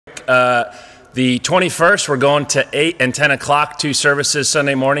The 21st, we're going to 8 and 10 o'clock, 2 services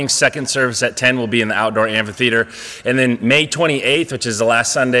Sunday morning. Second service at 10 will be in the outdoor amphitheater. And then May 28th, which is the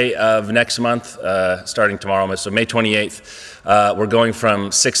last Sunday of next month, starting tomorrow, so May 28th, we're going from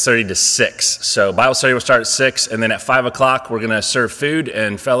 6:30 to 6. So Bible study will start at 6, and then at 5 o'clock, we're going to serve food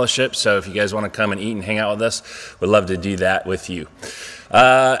and fellowship. So if you guys want to come and eat and hang out with us, we'd love to do that with you. We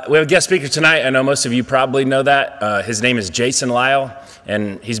have a guest speaker tonight. I know most of you probably know that. His name is Jason Lisle,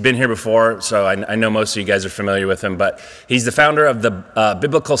 and he's been here before, so I know most of you guys are familiar with him. But he's the founder of the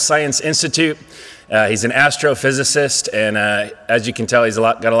Biblical Science Institute. He's an astrophysicist, and as you can tell, he's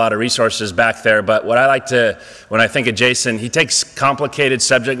got a lot of resources back there. But what I like to, when I think of Jason, he takes complicated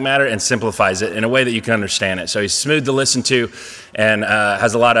subject matter and simplifies it in a way that you can understand it. So he's smooth to listen to and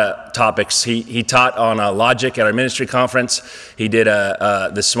has a lot of topics. He taught on logic at our ministry conference. He did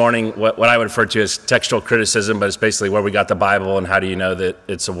this morning what I would refer to as textual criticism, but it's basically where we got the Bible and how do you know that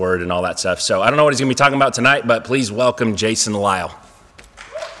it's a word and all that stuff. So I don't know what he's going to be talking about tonight, but please welcome Jason Lisle.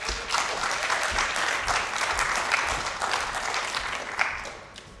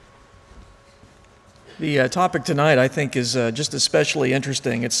 The topic tonight, I think, is just especially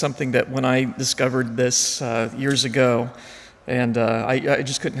interesting. It's something that when I discovered this years ago, and I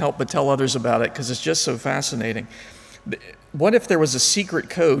just couldn't help but tell others about it because it's just so fascinating. What if there was a secret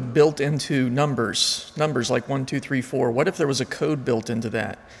code built into numbers like 1, 2, 3, 4? What if there was a code built into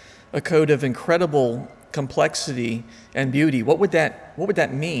that? A code of incredible complexity and beauty. What would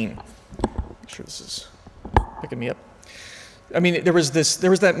that mean? I'm sure this is picking me up. I mean, there was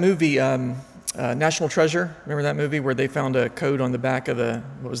that movie, National Treasure. Remember that movie where they found a code on the back of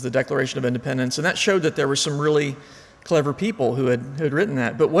the Declaration of Independence, and that showed that there were some really clever people who had written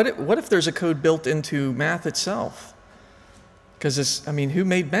that. But what if there's a code built into math itself? Because who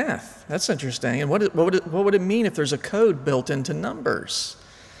made math? That's interesting. And what would it mean if there's a code built into numbers?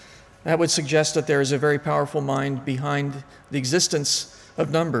 That would suggest that there is a very powerful mind behind the existence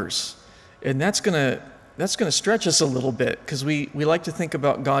of numbers, and that's going to stretch us a little bit because we like to think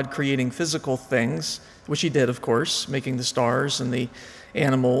about God creating physical things, which he did, of course, making the stars and the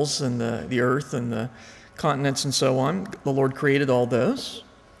animals and the earth and the continents and so on. The Lord created all those.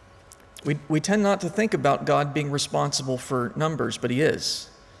 We tend not to think about God being responsible for numbers, but he is.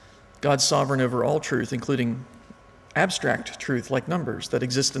 God's sovereign over all truth, including abstract truth like numbers that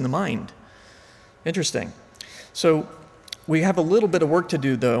exist in the mind. Interesting. So we have a little bit of work to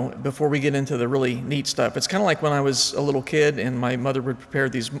do, though, before we get into the really neat stuff. It's kind of like when I was a little kid and my mother would prepare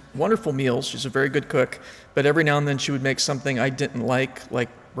these wonderful meals. She's a very good cook, but every now and then she would make something I didn't like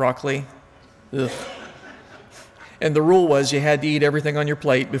broccoli. Ugh. And the rule was you had to eat everything on your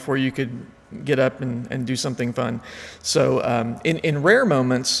plate before you could get up and do something fun. So in rare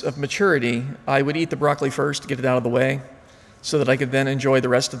moments of maturity, I would eat the broccoli first to get it out of the way so that I could then enjoy the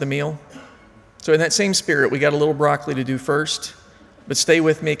rest of the meal. So in that same spirit, we got a little broccoli to do first, but stay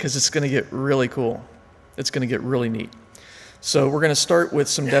with me because it's going to get really cool. It's going to get really neat. So we're going to start with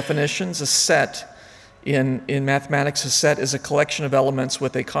some definitions. A set, in mathematics, a set is a collection of elements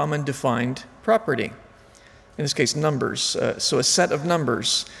with a common defined property. In this case, numbers. So a set of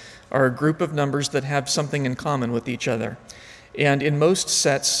numbers are a group of numbers that have something in common with each other. And in most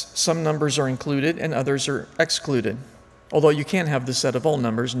sets, some numbers are included and others are excluded. Although you can have the set of all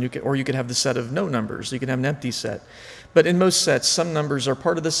numbers, or you could have the set of no numbers. You can have an empty set. But in most sets, some numbers are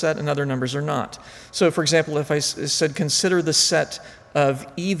part of the set and other numbers are not. So for example, if I said consider the set of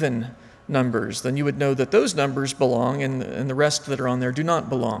even numbers, then you would know that those numbers belong and the rest that are on there do not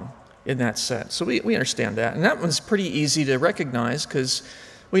belong in that set. So we understand that. And that one's pretty easy to recognize because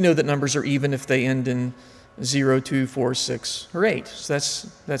we know that numbers are even if they end in 0, 2, 4, 6, or 8. So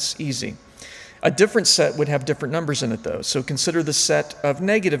that's easy. A different set would have different numbers in it, though. So consider the set of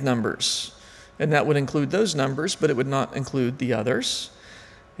negative numbers. And that would include those numbers, but it would not include the others.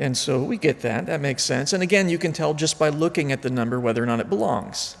 And so we get that. That makes sense. And again, you can tell just by looking at the number whether or not it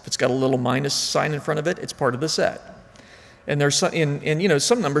belongs. If it's got a little minus sign in front of it, it's part of the set. And there's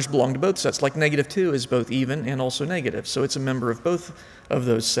some numbers belong to both sets, like -2 is both even and also negative. So it's a member of both of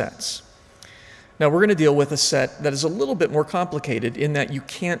those sets. Now we're going to deal with a set that is a little bit more complicated in that you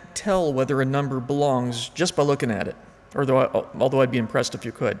can't tell whether a number belongs just by looking at it, although I'd be impressed if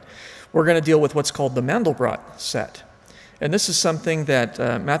you could. We're going to deal with what's called the Mandelbrot set. And this is something that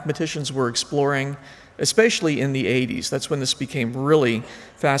mathematicians were exploring, especially in the 80s. That's when this became really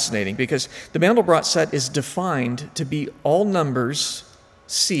fascinating because the Mandelbrot set is defined to be all numbers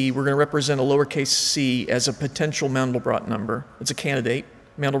C. We're going to represent a lowercase c as a potential Mandelbrot number. It's a candidate,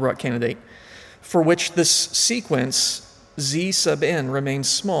 Mandelbrot candidate, for which this sequence z sub n remains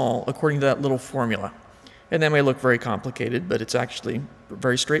small according to that little formula. And that may look very complicated, but it's actually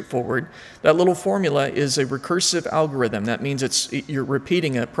very straightforward. That little formula is a recursive algorithm. That means you're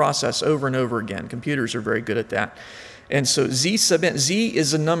repeating a process over and over again. Computers are very good at that. And so z sub n, z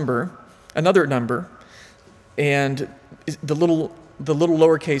is a number, another number, and the little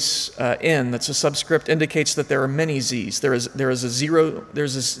lowercase n that's a subscript indicates that there are many z's. There is a zero,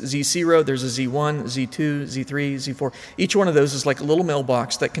 there's a z0, there's a z1, z2, z3, z4. Each one of those is like a little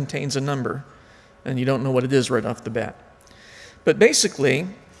mailbox that contains a number, and you don't know what it is right off the bat. But basically,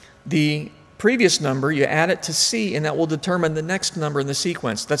 the previous number, you add it to c, and that will determine the next number in the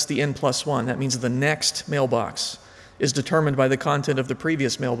sequence. That's the n plus 1. That means the next mailbox is determined by the content of the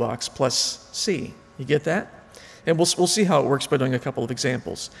previous mailbox plus c. You get that? And we'll see how it works by doing a couple of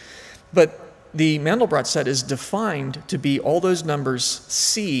examples. But the Mandelbrot set is defined to be all those numbers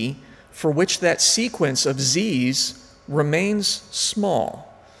c for which that sequence of z's remains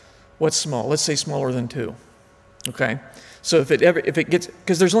small. What's small? Let's say smaller than 2. Okay? So if it gets,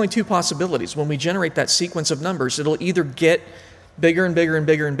 because there's only two possibilities. When we generate that sequence of numbers, it'll either get bigger and bigger and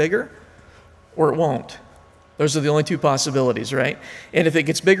bigger and bigger, or it won't. Those are the only two possibilities, right? And if it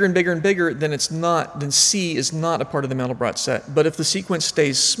gets bigger and bigger and bigger, then C is not a part of the Mandelbrot set. But if the sequence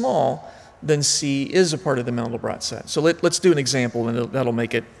stays small, then C is a part of the Mandelbrot set. So let's do an example, and that'll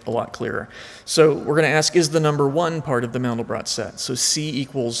make it a lot clearer. So we're going to ask, is the number 1 part of the Mandelbrot set? So C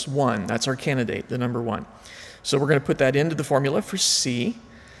equals 1. That's our candidate, the number 1. So we're going to put that into the formula for C.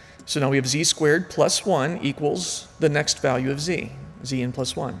 So now we have z squared plus 1 equals the next value of z, zn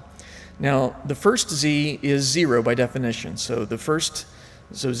plus 1. Now, the first z is 0 by definition. So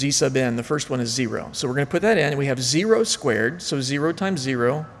z sub n, the first one is 0. So we're going to put that in, and we have 0 squared. So 0 times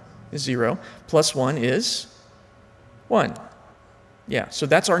 0 is 0, plus 1 is 1. Yeah, so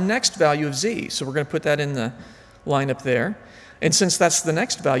that's our next value of z. So we're going to put that in the line up there. And since that's the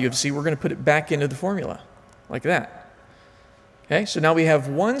next value of z, we're going to put it back into the formula, like that. Okay, so now we have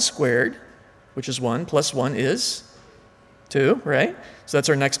 1 squared, which is 1, plus 1 is 2, right? So that's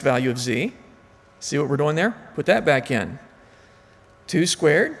our next value of z. See what we're doing there? Put that back in. 2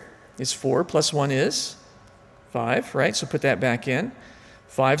 squared is 4, plus 1 is 5, right? So put that back in.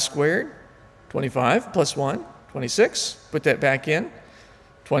 5 squared, 25, plus 1, 26. Put that back in.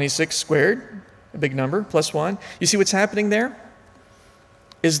 26 squared, a big number, plus 1. You see what's happening there?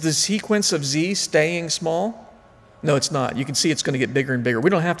 Is the sequence of z staying small? No, it's not. You can see it's going to get bigger and bigger. We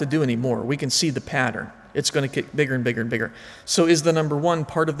don't have to do any more. We can see the pattern. It's going to get bigger and bigger and bigger. So is the number 1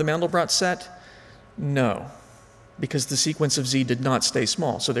 part of the Mandelbrot set? No, because the sequence of z did not stay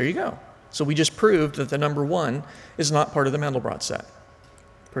small. So there you go. So we just proved that the number 1 is not part of the Mandelbrot set.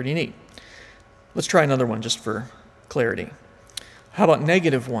 Pretty neat. Let's try another one just for clarity. How about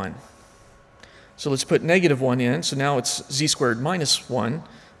negative 1? So let's put negative 1 in. So now it's z squared minus 1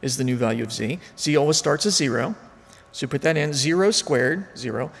 is the new value of z. Z always starts at 0. So put that in. 0 squared,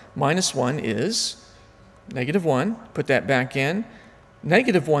 0, minus 1 is negative 1. Put that back in.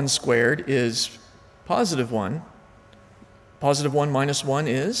 Negative 1 squared is positive 1. Positive 1 minus 1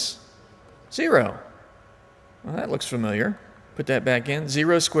 is 0. Well, that looks familiar. Put that back in.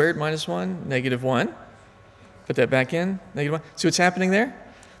 0 squared minus 1, negative 1. Put that back in, negative 1. See what's happening there?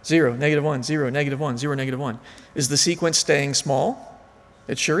 0, negative 1, 0, negative 1, 0, negative 1. Is the sequence staying small?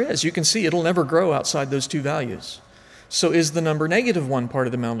 It sure is. You can see it'll never grow outside those two values. So is the number negative 1 part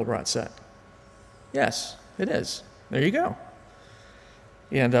of the Mandelbrot set? Yes, it is. There you go.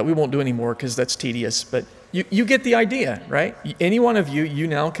 And we won't do any more because that's tedious, but you get the idea, right? Any one of you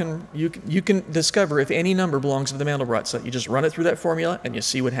now can discover if any number belongs to the Mandelbrot set. You just run it through that formula and you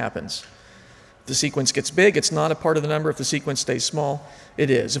see what happens. If the sequence gets big, it's not a part of the number. If the sequence stays small, it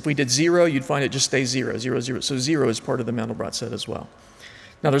is. If we did 0, you'd find it just stays 0, 0, 0. So 0 is part of the Mandelbrot set as well.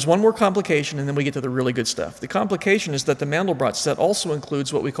 Now there's one more complication, and then we get to the really good stuff. The complication is that the Mandelbrot set also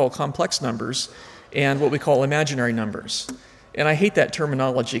includes what we call complex numbers and what we call imaginary numbers. And I hate that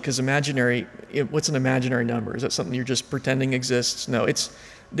terminology because imaginary, what's an imaginary number? Is that something you're just pretending exists? No,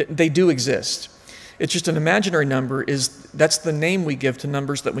 they do exist. It's just an imaginary number that's the name we give to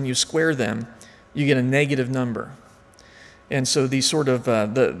numbers that when you square them, you get a negative number. And so the sort of,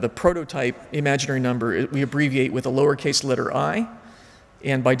 the prototype imaginary number, we abbreviate with a lowercase letter I.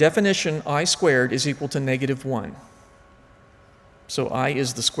 And by definition, I squared is equal to negative 1. So I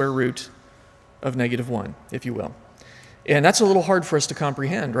is the square root of negative 1, if you will. And that's a little hard for us to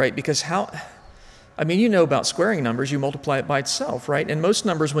comprehend, right? Because you know about squaring numbers, you multiply it by itself, right? And most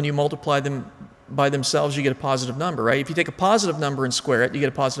numbers, when you multiply them by themselves, you get a positive number, right? If you take a positive number and square it, you get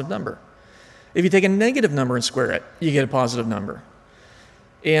a positive number. If you take a negative number and square it, you get a positive number.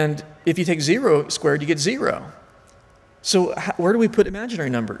 And if you take 0 squared, you get 0. So where do we put imaginary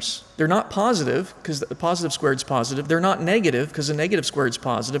numbers? They're not positive, because the positive squared is positive. They're not negative, because the negative squared is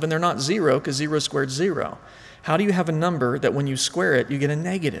positive. And they're not 0, because 0 squared is 0. How do you have a number that when you square it, you get a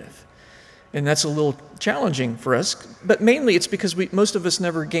negative? And that's a little challenging for us. But mainly it's because most of us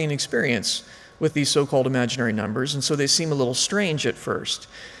never gain experience with these so-called imaginary numbers, and so they seem a little strange at first.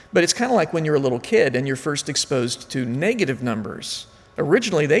 But it's kind of like when you're a little kid and you're first exposed to negative numbers.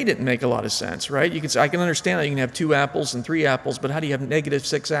 Originally, they didn't make a lot of sense, right? I can understand that you can have 2 apples and 3 apples, but how do you have negative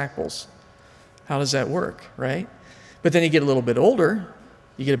 6 apples? How does that work, right? But then you get a little bit older,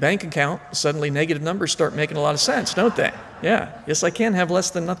 you get a bank account, suddenly negative numbers start making a lot of sense, don't they? Yeah, yes, I can have less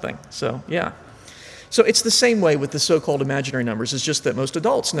than nothing, so yeah. So it's the same way with the so-called imaginary numbers. It's just that most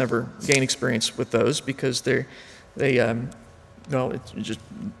adults never gain experience with those because we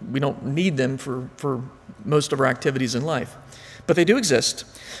don't need them for most of our activities in life. But they do exist.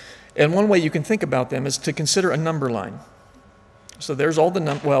 And one way you can think about them is to consider a number line. So there's all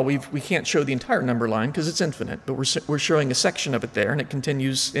the we can't show the entire number line because it's infinite, but we're showing a section of it there, and it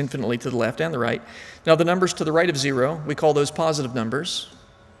continues infinitely to the left and the right. Now the numbers to the right of 0, we call those positive numbers.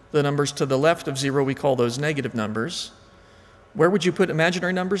 The numbers to the left of 0, we call those negative numbers. Where would you put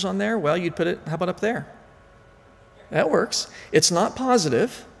imaginary numbers on there? Well, you'd put it, how about up there? That works. It's not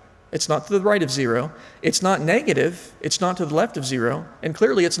positive. It's not to the right of 0. It's not negative. It's not to the left of 0. And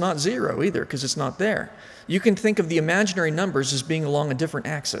clearly it's not 0 either because it's not there. You can think of the imaginary numbers as being along a different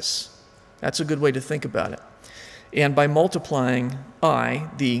axis. That's a good way to think about it. And by multiplying I,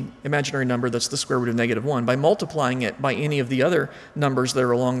 the imaginary number that's the square root of -1, by multiplying it by any of the other numbers that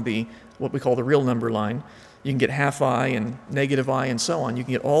are along what we call the real number line, you can get half I and negative I and so on. You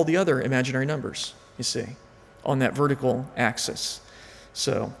can get all the other imaginary numbers, you see, on that vertical axis.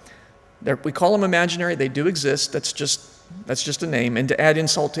 So we call them imaginary. They do exist. That's just a name. And to add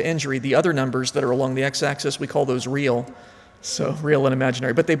insult to injury, the other numbers that are along the x-axis, we call those real. So real and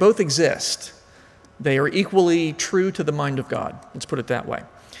imaginary. But they both exist. They are equally true to the mind of God. Let's put it that way.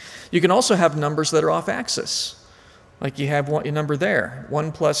 You can also have numbers that are off axis. Like you have a number there,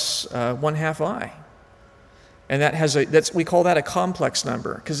 1 plus 1/2 I. And we call that a complex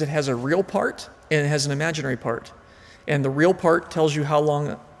number because it has a real part and it has an imaginary part. And the real part tells you how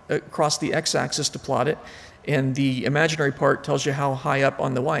long across the x-axis to plot it, and the imaginary part tells you how high up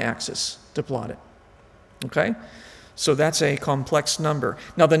on the y-axis to plot it. Okay? So that's a complex number.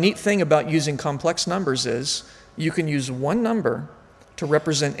 Now the neat thing about using complex numbers is you can use one number to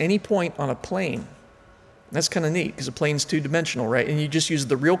represent any point on a plane. That's kind of neat because a plane's two-dimensional, right? And you just use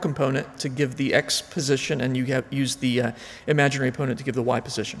the real component to give the x position, and you use the imaginary opponent to give the y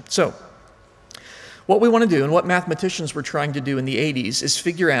position. So what we want to do, and what mathematicians were trying to do in the 80s, is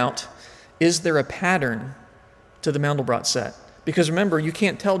figure out, is there a pattern to the Mandelbrot set? Because remember, you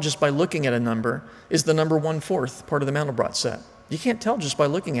can't tell just by looking at a number, is the number 1/4 part of the Mandelbrot set? You can't tell just by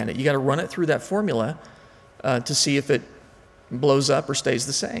looking at it. You got to run it through that formula to see if it blows up or stays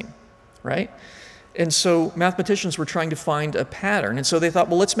the same, right? And so mathematicians were trying to find a pattern. And so they thought,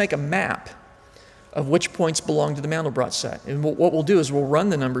 well, let's make a map of which points belong to the Mandelbrot set. And what we'll do is we'll run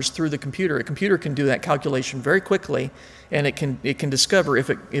the numbers through the computer. A computer can do that calculation very quickly, and it can discover if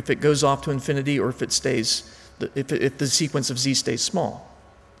it goes off to infinity or if it stays, if the sequence of z stays small.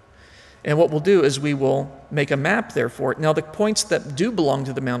 And what we'll do is we will make a map there for it. Now the points that do belong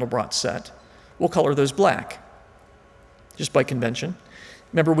to the Mandelbrot set, we'll color those black, just by convention.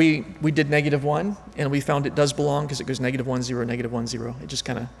 Remember we did -1, and we found it does belong because it goes -1, 0, -1, 0. It just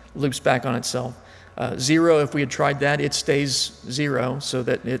kind of loops back on itself. 0, if we had tried that, it stays 0, so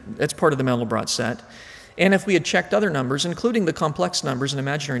that that's part of the Mandelbrot set. And if we had checked other numbers, including the complex numbers and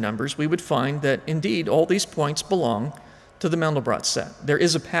imaginary numbers, we would find that indeed all these points belong to the Mandelbrot set. There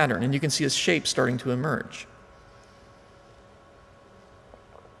is a pattern, and you can see a shape starting to emerge.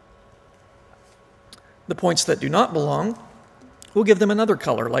 The points that do not belong, we'll give them another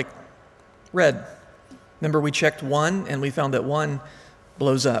color, like red. Remember we checked 1, and we found that 1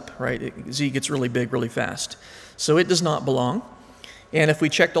 blows up, right? Z gets really big really fast. So it does not belong. And if we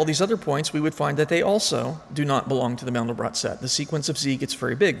checked all these other points, we would find that they also do not belong to the Mandelbrot set. The sequence of Z gets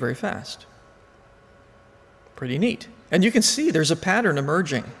very big very fast. Pretty neat. And you can see there's a pattern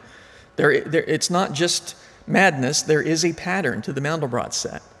emerging. It's not just madness. There is a pattern to the Mandelbrot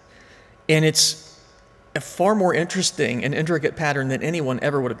set. And it's a far more interesting and intricate pattern than anyone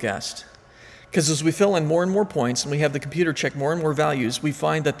ever would have guessed. Because as we fill in more and more points and we have the computer check more and more values, we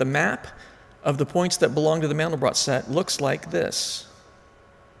find that the map of the points that belong to the Mandelbrot set looks like this.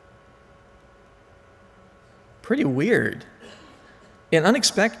 Pretty weird and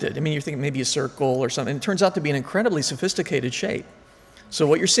unexpected. I mean, you're thinking maybe a circle or something. It turns out to be an incredibly sophisticated shape. So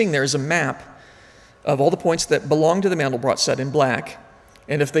what you're seeing there is a map of all the points that belong to the Mandelbrot set in black.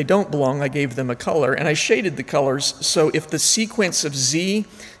 And if they don't belong, I gave them a color. And I shaded the colors, so if the sequence of Z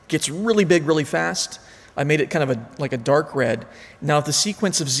gets really big really fast, I made it kind of like a dark red. Now, if the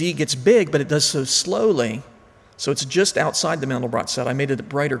sequence of Z gets big, but it does so slowly, so it's just outside the Mandelbrot set, I made it a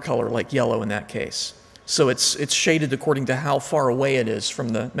brighter color, like yellow in that case. So it's shaded according to how far away it is from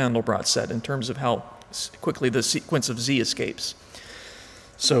the Mandelbrot set in terms of how quickly the sequence of Z escapes.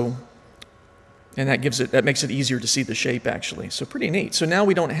 So, and that makes it easier to see the shape, actually. So pretty neat. So now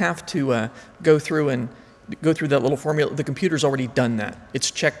we don't have to go through that little formula. The computer's already done that. It's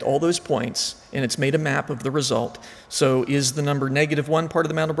checked all those points, and it's made a map of the result. So is the number -1 part of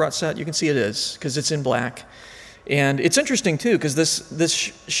the Mandelbrot set? You can see it is, because it's in black. And it's interesting, too, because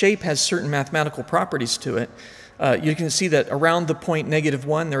this shape has certain mathematical properties to it. You can see that around the point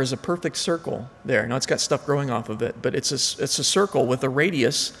 -1, there is a perfect circle there. Now, it's got stuff growing off of it, but it's a circle with a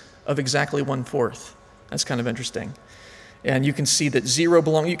radius of exactly 1/4. That's kind of interesting. And you can see that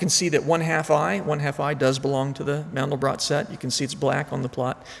you can see that 1/2 I does belong to the Mandelbrot set. You can see it's black on the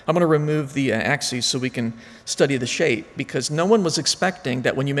plot. I'm going to remove the axes so we can study the shape, because no one was expecting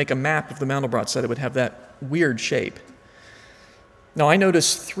that when you make a map of the Mandelbrot set, it would have that weird shape. Now, I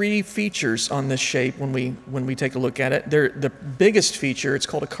noticed 3 features on this shape when we take a look at it. The biggest feature, it's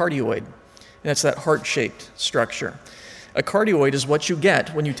called a cardioid, and that's that heart-shaped structure. A cardioid is what you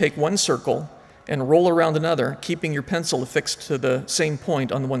get when you take one circle and roll around another, keeping your pencil affixed to the same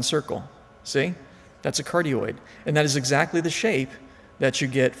point on the one circle. See? That's a cardioid. And that is exactly the shape that you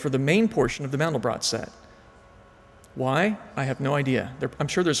get for the main portion of the Mandelbrot set. Why? I have no idea. I'm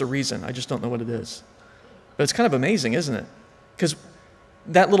sure there's a reason. I just don't know what it is. But it's kind of amazing, isn't it? Because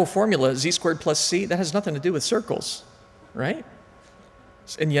that little formula, z² plus c, that has nothing to do with circles, right?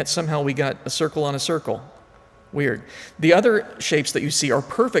 And yet somehow we got a circle on a circle. Weird. The other shapes that you see are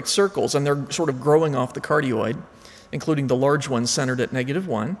perfect circles, and they're sort of growing off the cardioid, including the large one centered at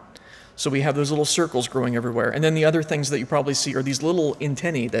 -1. So we have those little circles growing everywhere. And then the other things that you probably see are these little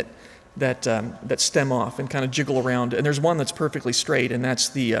antennae that stem off and kind of jiggle around. And there's one that's perfectly straight, and that's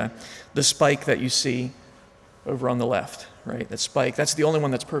the spike that you see over on the left, right? That spike. That's the only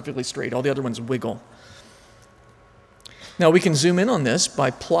one that's perfectly straight. All the other ones wiggle. Now, we can zoom in on this by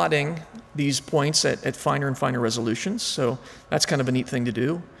plotting these points at finer and finer resolutions, so that's kind of a neat thing to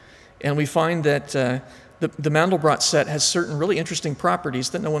do. And we find that the Mandelbrot set has certain really interesting properties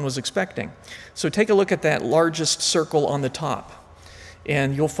that no one was expecting. So take a look at that largest circle on the top,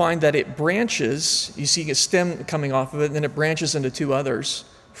 and you'll find that it branches. You see a stem coming off of it, and then it branches into 2 others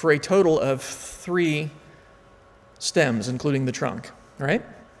for a total of 3 stems, including the trunk, right?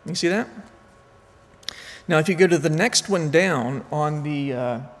 You see that? Now, if you go to the next one down on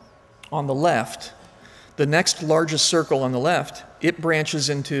the left, the next largest circle on the left, it branches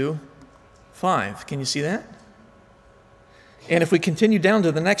into 5. Can you see that? And if we continue down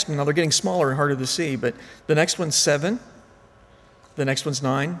to the next one, now they're getting smaller and harder to see, but the next one's 7, the next one's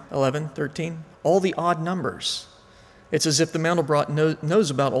 9, 11, 13, all the odd numbers. It's as if the Mandelbrot knows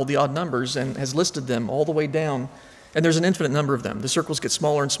about all the odd numbers and has listed them all the way down, and there's an infinite number of them. The circles get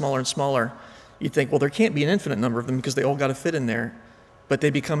smaller and smaller and smaller. You'd think, well, there can't be an infinite number of them because they all got to fit in there, but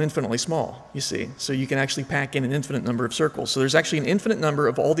they become infinitely small, you see. So you can actually pack in an infinite number of circles. So there's actually an infinite number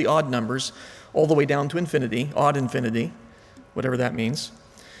of all the odd numbers all the way down to infinity, odd infinity, whatever that means.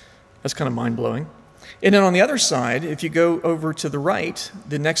 That's kind of mind-blowing. And then on the other side, if you go over to the right,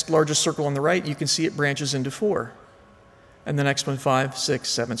 the next largest circle on the right, you can see it branches into 4. And the next one, 5, 6,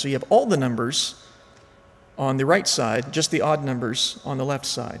 7. So you have all the numbers on the right side, just the odd numbers on the left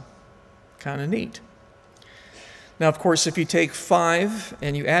side. Kind of neat. Now, of course, if you take 5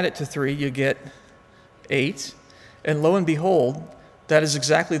 and you add it to 3, you get 8. And lo and behold, that is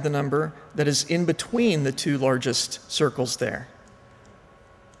exactly the number that is in between the 2 largest circles there.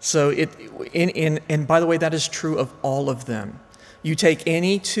 So and by the way, that is true of all of them. You take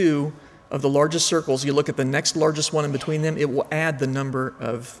any 2 of the largest circles, you look at the next largest one in between them, it will add the number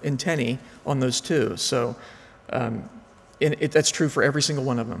of antennae on those 2. So that's true for every single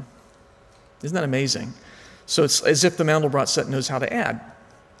one of them. Isn't that amazing? So it's as if the Mandelbrot set knows how to add.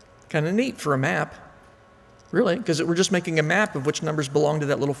 Kind of neat for a map, really, because we're just making a map of which numbers belong to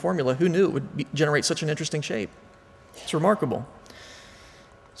that little formula. Who knew it would generate such an interesting shape? It's remarkable.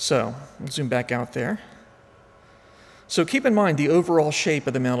 So we'll zoom back out there. So keep in mind the overall shape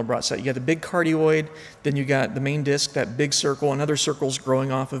of the Mandelbrot set. You got the big cardioid, then you got the main disc, that big circle, and other circles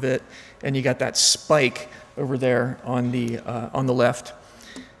growing off of it, and you got that spike over there on the left.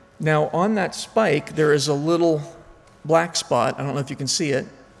 Now, on that spike, there is a little black spot. I don't know if you can see it,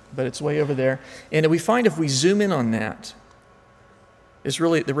 but it's way over there. And we find if we zoom in on that,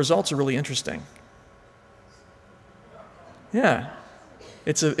 the results are really interesting. Yeah.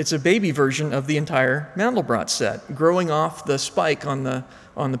 It's a baby version of the entire Mandelbrot set, growing off the spike on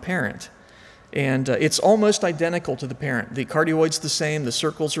the parent. And it's almost identical to the parent. The cardioid's the same, the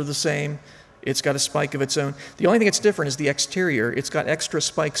circles are the same. It's got a spike of its own. The only thing that's different is the exterior. It's got extra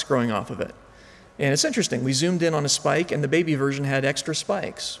spikes growing off of it. And it's interesting. We zoomed in on a spike, and the baby version had extra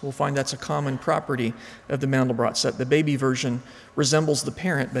spikes. We'll find that's a common property of the Mandelbrot set. The baby version resembles the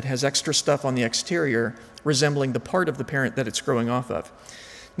parent, but has extra stuff on the exterior resembling the part of the parent that it's growing off of.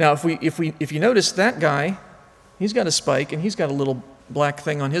 Now, if you notice that guy, he's got a spike, and he's got a little black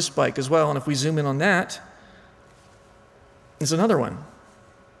thing on his spike as well. And if we zoom in on that, there's another one.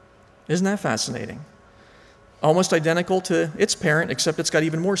 Isn't that fascinating? Almost identical to its parent, except it's got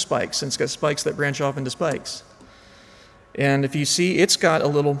even more spikes, and it's got spikes that branch off into spikes. And if you see, it's got a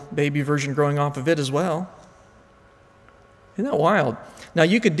little baby version growing off of it as well. Isn't that wild? Now,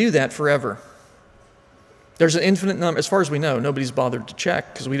 you could do that forever. There's an infinite number, as far as we know. Nobody's bothered to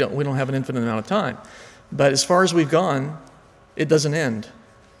check because we don't have an infinite amount of time. But as far as we've gone, it doesn't end.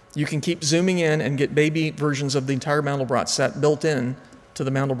 You can keep zooming in and get baby versions of the entire Mandelbrot set built in to the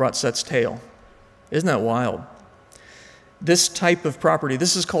Mandelbrot set's tail. Isn't that wild? This type of property,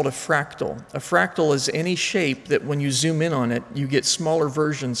 this is called a fractal. A fractal is any shape that when you zoom in on it, you get smaller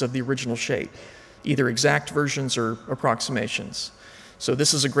versions of the original shape, either exact versions or approximations. So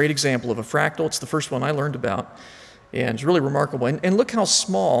this is a great example of a fractal. It's the first one I learned about, and it's really remarkable. And look how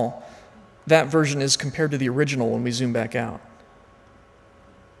small that version is compared to the original when we zoom back out.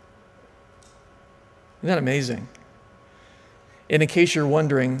 Isn't that amazing? And in case you're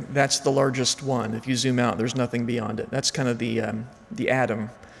wondering, that's the largest one. If you zoom out, there's nothing beyond it. That's kind of the atom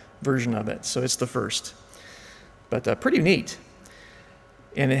version of it. So it's the first. But pretty neat.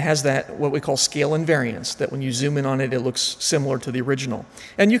 And it has that, what we call scale invariance, that when you zoom in on it, it looks similar to the original.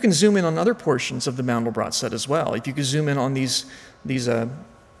 And you can zoom in on other portions of the Mandelbrot set as well. If you could zoom in on these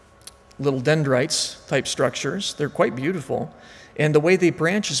little dendrites type structures, they're quite beautiful. And the way they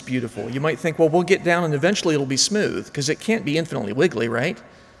branch is beautiful. You might think, well, we'll get down and eventually it'll be smooth, because it can't be infinitely wiggly, right?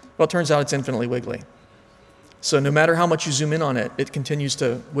 Well, it turns out it's infinitely wiggly. So no matter how much you zoom in on it, it continues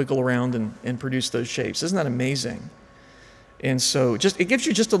to wiggle around and produce those shapes. Isn't that amazing? And so it gives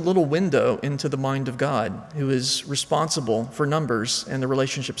you just a little window into the mind of God, who is responsible for numbers and the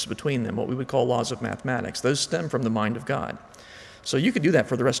relationships between them, what we would call laws of mathematics. Those stem from the mind of God. So you could do that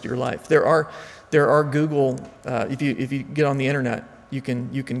for the rest of your life. There are Google, if you get on the internet, you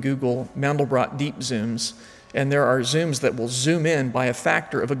can Google Mandelbrot deep zooms, and there are zooms that will zoom in by a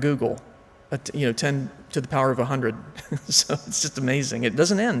factor of a Google, 10 to the power of 100. So it's just amazing. It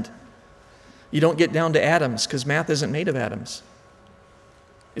doesn't end. You don't get down to atoms, because math isn't made of atoms.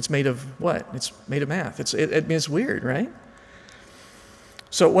 It's made of what? It's made of math. It's weird, right?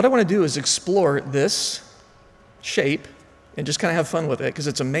 So what I want to do is explore this shape and just kind of have fun with it, because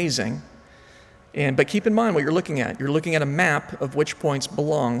it's amazing. But keep in mind what you're looking at. You're looking at a map of which points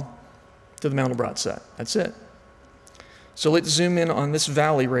belong to the Mandelbrot set. That's it. So let's zoom in on this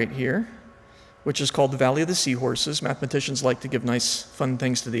valley right here, which is called the Valley of the Seahorses. Mathematicians like to give nice, fun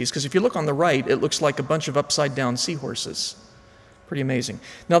things to these, because if you look on the right, it looks like a bunch of upside-down seahorses. Pretty amazing.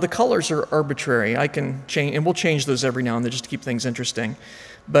 Now, the colors are arbitrary. I can change, and we'll change those every now and then just to keep things interesting.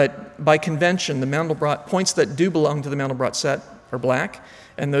 But by convention, the Mandelbrot points that do belong to the Mandelbrot set are black,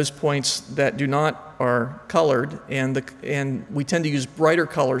 and those points that do not are colored, and we tend to use brighter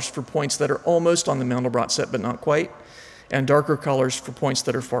colors for points that are almost on the Mandelbrot set but not quite, and darker colors for points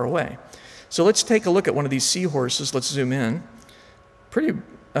that are far away. So let's take a look at one of these seahorses. Let's zoom in. Pretty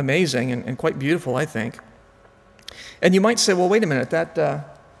amazing and quite beautiful, I think. And you might say, well, wait a minute,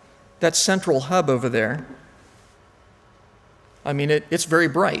 that central hub over there, I mean, it's very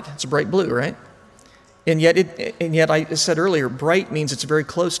bright. It's a bright blue, right? And yet I said earlier, bright means it's very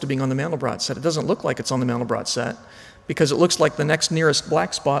close to being on the Mandelbrot set. It doesn't look like it's on the Mandelbrot set, because it looks like the next nearest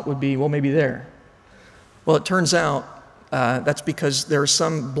black spot would be, well, maybe there. Well, it turns out that's because there are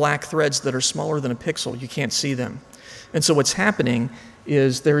some black threads that are smaller than a pixel. You can't see them. And so what's happening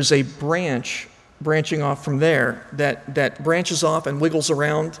is there's a branching off from there that branches off and wiggles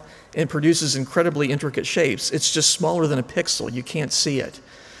around and produces incredibly intricate shapes. It's just smaller than a pixel. You can't see it.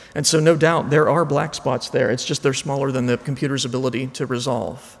 And so no doubt there are black spots there. It's just they're smaller than the computer's ability to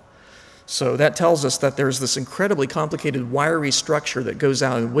resolve. So that tells us that there's this incredibly complicated wiry structure that goes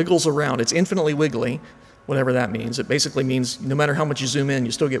out and wiggles around. It's infinitely wiggly, whatever that means. It basically means no matter how much you zoom in,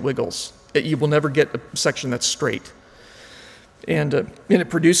 you still get wiggles. You will never get a section that's straight. And it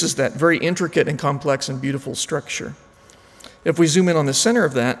produces that very intricate and complex and beautiful structure. If we zoom in on the center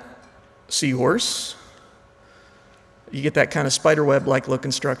of that seahorse, you get that kind of spiderweb-like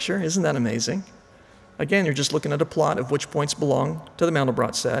looking structure. Isn't that amazing? Again, you're just looking at a plot of which points belong to the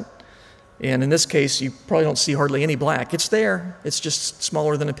Mandelbrot set. And in this case, you probably don't see hardly any black. It's there. It's just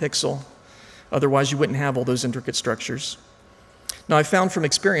smaller than a pixel. Otherwise, you wouldn't have all those intricate structures. Now, I found from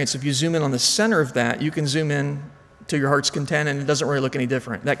experience, if you zoom in on the center of that, you can zoom in to your heart's content, and it doesn't really look any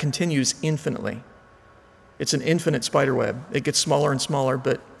different. That continues infinitely. It's an infinite spider web. It gets smaller and smaller,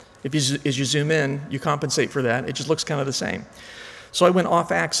 but as you zoom in, you compensate for that. It just looks kind of the same. So I went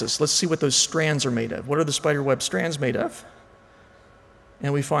off axis. Let's see what those strands are made of. What are the spider web strands made of?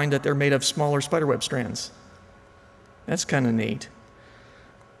 And we find that they're made of smaller spider web strands. That's kind of neat.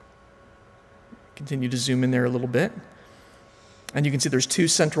 Continue to zoom in there a little bit. And you can see there's 2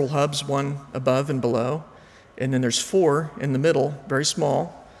 central hubs, one above and below. And then there's 4 in the middle, very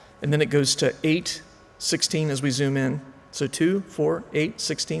small. And then it goes to 8, 16 as we zoom in. So 2, 4, 8,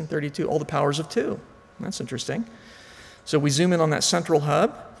 16, 32, all the powers of 2. That's interesting. So we zoom in on that central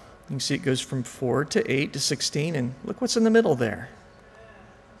hub. You can see it goes from 4 to 8 to 16. And look what's in the middle there.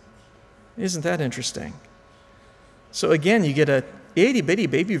 Isn't that interesting? So again, you get a itty-bitty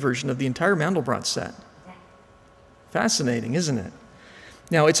baby version of the entire Mandelbrot set. Fascinating, isn't it?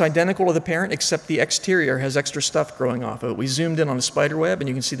 Now, it's identical to the parent, except the exterior has extra stuff growing off of it. We zoomed in on a spider web, and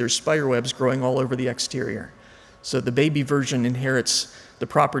you can see there's spider webs growing all over the exterior. So the baby version inherits the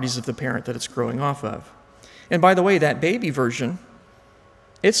properties of the parent that it's growing off of. And by the way, that baby version,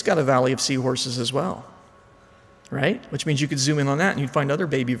 it's got a valley of seahorses as well, right? Which means you could zoom in on that, and you'd find other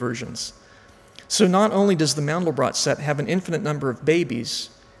baby versions. So not only does the Mandelbrot set have an infinite number of babies,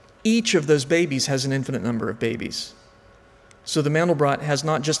 each of those babies has an infinite number of babies. So the Mandelbrot has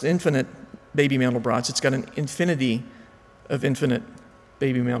not just infinite baby Mandelbrots, it's got an infinity of infinite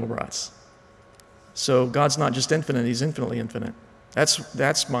baby Mandelbrots. So God's not just infinite, he's infinitely infinite.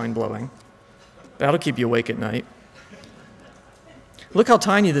 That's mind-blowing. That'll keep you awake at night. Look how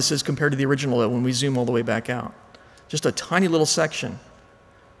tiny this is compared to the original when we zoom all the way back out. Just a tiny little section.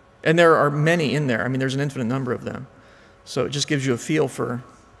 And there are many in there. I mean, there's an infinite number of them. So it just gives you a feel for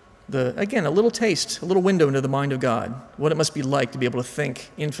again, a little taste, a little window into the mind of God, what it must be like to be able to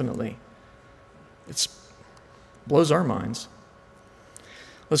think infinitely. It blows our minds.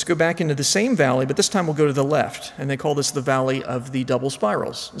 Let's go back into the same valley, but this time we'll go to the left, and they call this the valley of the double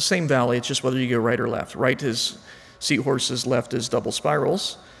spirals. The same valley, it's just whether you go right or left. Right is seahorses, left is double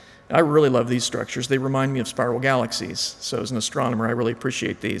spirals. I really love these structures. They remind me of spiral galaxies. So as an astronomer, I really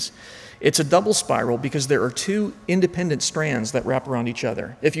appreciate these. It's a double spiral because there are 2 independent strands that wrap around each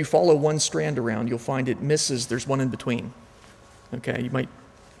other. If you follow one strand around, you'll find it misses. There's one in between. Okay, you might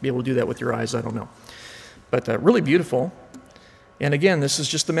be able to do that with your eyes. I don't know. But really beautiful. And again, this is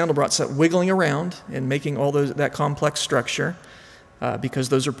just the Mandelbrot set wiggling around and making all that complex structure because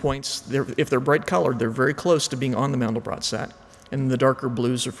those are points. If they're bright colored, they're very close to being on the Mandelbrot set. And the darker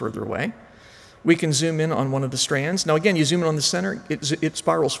blues are further away. We can zoom in on one of the strands. Now again, you zoom in on the center, it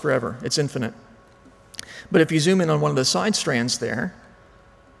spirals forever. It's infinite. But if you zoom in on one of the side strands there,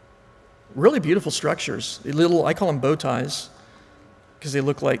 really beautiful structures. I call them bow ties because they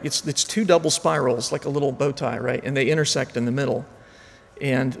look like, it's 2 double spirals, like a little bow tie, right? And they intersect in the middle.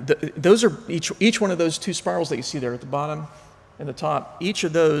 And those are, each one of those 2 spirals that you see there at the bottom and the top, each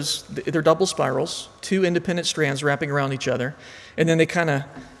of those, they're double spirals, 2 independent strands wrapping around each other. And then they kind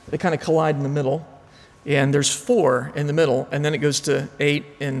of collide in the middle, and there's 4 in the middle, and then it goes to 8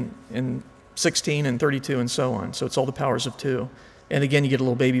 and 16 and 32 and so on. So it's all the powers of 2. And again, you get a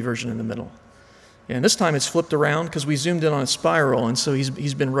little baby version in the middle. And this time it's flipped around because we zoomed in on a spiral, and so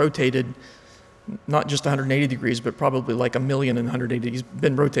he's been rotated not just 180 degrees, but probably like 1,180. He's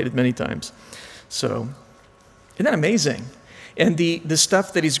been rotated many times. So isn't that amazing? And the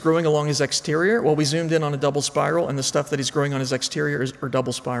stuff that he's growing along his exterior, well, we zoomed in on a double spiral, and the stuff that he's growing on his exterior are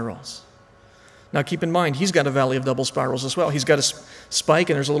double spirals. Now, keep in mind, he's got a valley of double spirals as well. He's got a spike,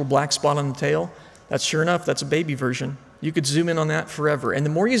 and there's a little black spot on the tail. That's sure enough, that's a baby version. You could zoom in on that forever. And the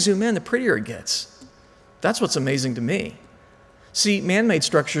more you zoom in, the prettier it gets. That's what's amazing to me. See, man-made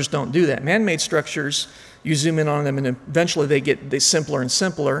structures don't do that. Man-made structures, you zoom in on them, and eventually they get simpler and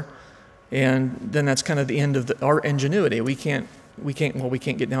simpler. And then that's kind of the end of our ingenuity. We can't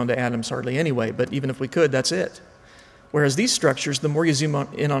get down to atoms hardly anyway, but even if we could, that's it. Whereas these structures, the more you zoom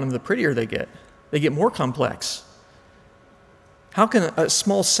in on them, the prettier they get. They get more complex. How can a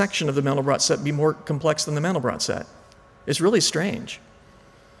small section of the Mandelbrot set be more complex than the Mandelbrot set? It's really strange.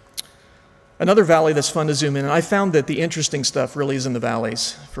 Another valley that's fun to zoom in, and I found that the interesting stuff really is in the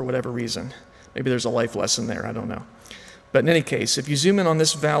valleys for whatever reason. Maybe there's a life lesson there, I don't know. But in any case, if you zoom in on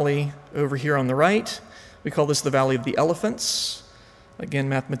this valley over here on the right, we call this the Valley of the Elephants. Again,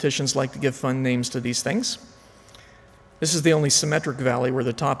 mathematicians like to give fun names to these things. This is the only symmetric valley where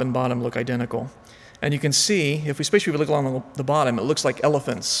the top and bottom look identical. And you can see, especially if we look along the bottom, it looks like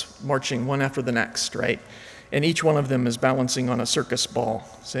elephants marching one after the next, right? And each one of them is balancing on a circus ball,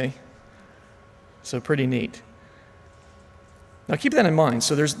 see? So pretty neat. Now keep that in mind.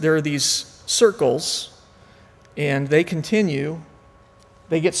 So there are these circles, and they continue.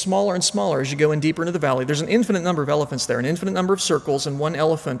 They get smaller and smaller as you go in deeper into the valley. There's an infinite number of elephants there, an infinite number of circles, and one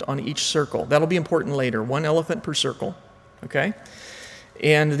elephant on each circle. That'll be important later. One elephant per circle, okay?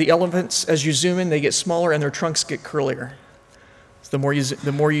 And the elephants, as you zoom in, they get smaller and their trunks get curlier. So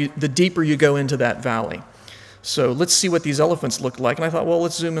the deeper you go into that valley. So let's see what these elephants look like. And I thought, well,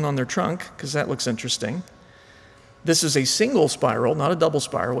 let's zoom in on their trunk, because that looks interesting. This is a single spiral, not a double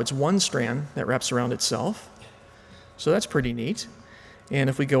spiral. It's one strand that wraps around itself. So that's pretty neat. And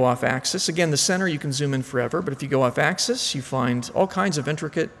if we go off axis, again, the center you can zoom in forever, but if you go off axis, you find all kinds of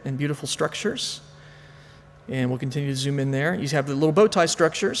intricate and beautiful structures. And we'll continue to zoom in there. You have the little bow tie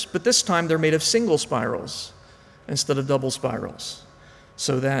structures, but this time they're made of single spirals instead of double spirals.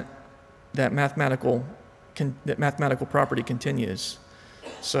 So that mathematical property continues.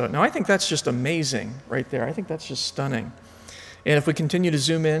 So now I think that's just amazing right there. I think that's just stunning. And if we continue to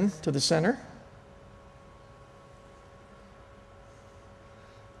zoom in to the center,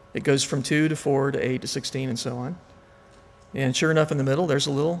 it goes from 2 to 4 to 8 to 16 and so on. And sure enough, in the middle, there's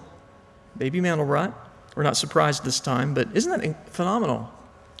a little baby Mandelbrot. We're not surprised this time, but isn't that phenomenal?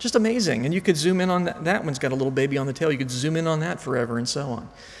 Just amazing. And you could zoom in on that. That one's got a little baby on the tail. You could zoom in on that forever and so on.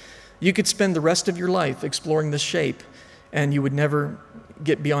 You could spend the rest of your life exploring this shape, and you would never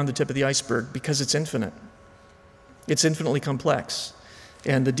get beyond the tip of the iceberg because it's infinite. It's infinitely complex.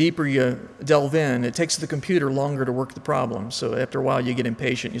 And the deeper you delve in, it takes the computer longer to work the problem. So after a while, you get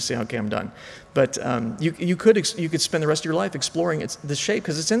impatient. You say, okay, I'm done. But you could spend the rest of your life exploring this shape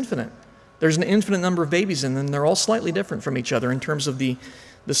because it's infinite. There's an infinite number of babies in them. They're all slightly different from each other in terms of the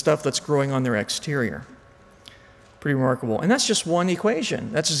stuff that's growing on their exterior. Pretty remarkable. And that's just one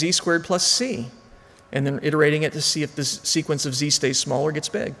equation. That's z squared plus c. And then iterating it to see if this sequence of z stays small or gets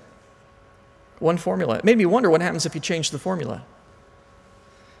big. One formula. It made me wonder what happens if you change the formula.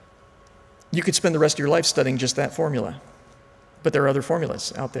 You could spend the rest of your life studying just that formula. But there are other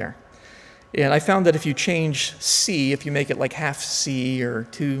formulas out there. And I found that if you change c, if you make it like half c or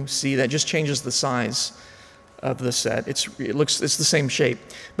 2c, that just changes the size of the set. It's the same shape.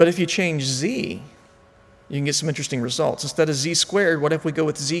 But if you change z, you can get some interesting results. Instead of z squared, what if we go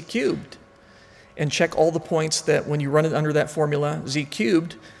with z cubed? And check all the points that when you run it under that formula, z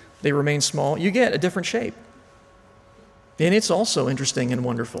cubed, they remain small. You get a different shape. And it's also interesting and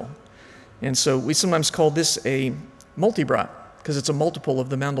wonderful. And so we sometimes call this a multibrot, because it's a multiple of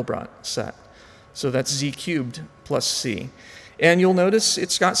the Mandelbrot set. So that's z cubed plus c. And you'll notice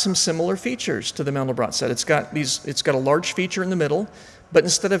it's got some similar features to the Mandelbrot set. It's got a large feature in the middle, but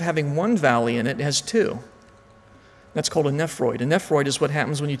instead of having one valley in it, it has two. That's called a nephroid. A nephroid is what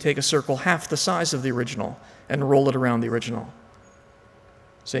happens when you take a circle half the size of the original and roll it around the original.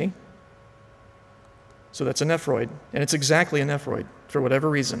 See? So that's a nephroid, and it's exactly a nephroid for whatever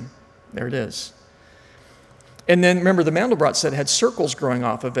reason. There it is. And then remember, the Mandelbrot set had circles growing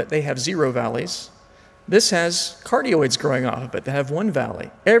off of it. They have 0 valleys. This has cardioids growing off of it that have 1 valley.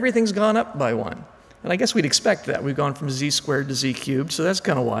 Everything's gone up by 1. And I guess we'd expect that. We've gone from z squared to z cubed, so that's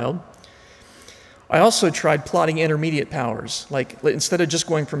kind of wild. I also tried plotting intermediate powers. Like instead of just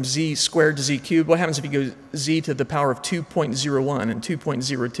going from z squared to z cubed, what happens if you go z to the power of 2.01 and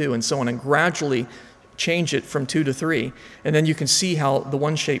 2.02 and so on, and gradually change it from 2 to 3, and then you can see how the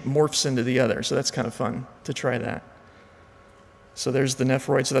one shape morphs into the other. So that's kind of fun to try that. So there's the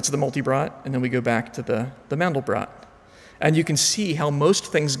nephroid, so that's the multibrot, and then we go back to the Mandelbrot. And you can see how most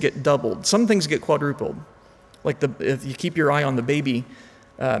things get doubled. Some things get quadrupled. Like if you keep your eye on the baby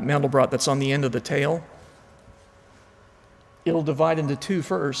Mandelbrot that's on the end of the tail, it'll divide into 2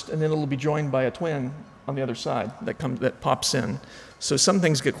 first, and then it'll be joined by a twin on the other side that pops in. So some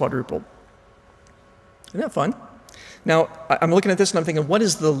things get quadrupled. Isn't that fun? Now, I'm looking at this and I'm thinking, what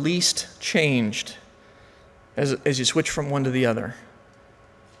is the least changed as you switch from one to the other?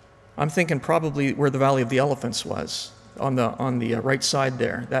 I'm thinking probably where the Valley of the Elephants was, on the right side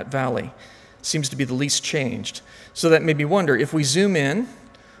there. That valley seems to be the least changed. So that made me wonder, if we zoom in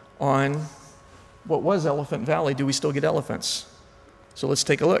on what was Elephant Valley, do we still get elephants? So let's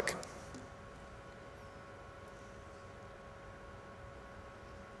take a look.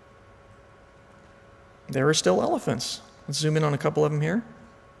 There are still elephants. Let's zoom in on a couple of them here.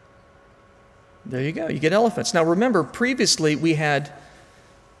 There you go. You get elephants. Now remember, previously we had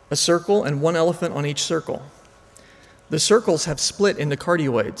a circle and 1 elephant on each circle. The circles have split into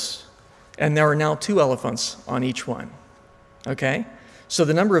cardioids, and there are now 2 elephants on each one. Okay? So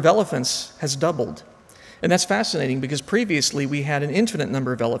the number of elephants has doubled. And that's fascinating because previously we had an infinite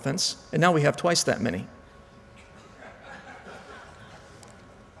number of elephants, and now we have twice that many.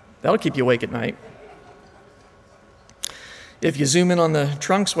 That'll keep you awake at night. If you zoom in on the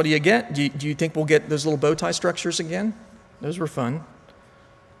trunks, what do you get? Do you think we'll get those little bow tie structures again? Those were fun.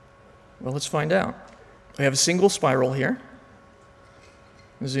 Well, let's find out. We have a single spiral here.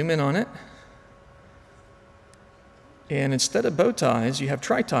 Zoom in on it. And instead of bow ties, you have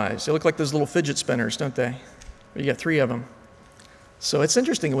tri-ties. They look like those little fidget spinners, don't they? You got 3 of them. So it's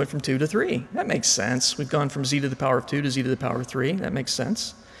interesting. It went from 2 to 3. That makes sense. We've gone from z to the power of 2 to z to the power of 3. That makes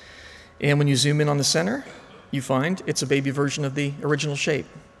sense. And when you zoom in on the center, you find it's a baby version of the original shape.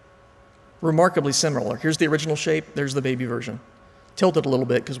 Remarkably similar. Here's the original shape. There's the baby version. Tilted a little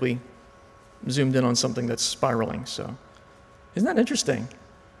bit because we zoomed in on something that's spiraling. So isn't that interesting?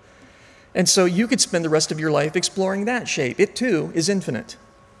 And so you could spend the rest of your life exploring that shape. It too is infinite.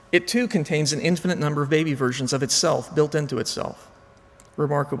 It too contains an infinite number of baby versions of itself built into itself.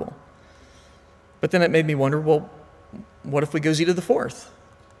 Remarkable. But then it made me wonder, well, what if we go z to the 4th?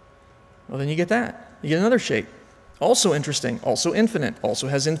 Well, then you get that. You get another shape. Also interesting, also infinite, also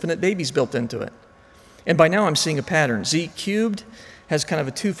has infinite babies built into it. And by now I'm seeing a pattern. Z cubed has kind of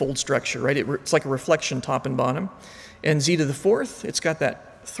a 2-fold structure, right? It's like a reflection top and bottom. And z to the 4th, it's got that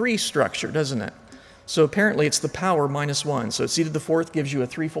 3 structure, doesn't it? So apparently it's the power minus 1. So z to the 4th gives you a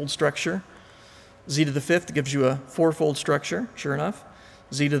 3-fold structure. Z to the 5th gives you a 4-fold structure, sure enough.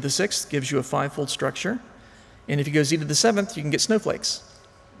 Z to the 6th gives you a 5-fold structure. And if you go z to the 7th, you can get snowflakes.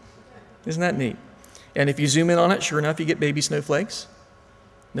 Isn't that neat? And if you zoom in on it, sure enough, you get baby snowflakes.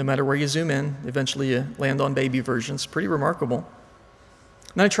 No matter where you zoom in, eventually you land on baby versions. Pretty remarkable.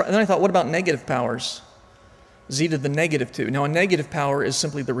 Then I thought, what about negative powers? Z to the negative 2. Now, a negative power is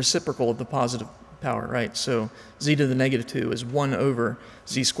simply the reciprocal of the positive power, right? So z to the negative 2 is 1 over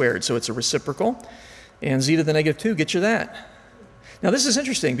z squared. So it's a reciprocal. And z to the negative 2 gets you that. Now, this is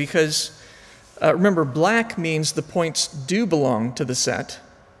interesting because, remember, black means the points do belong to the set,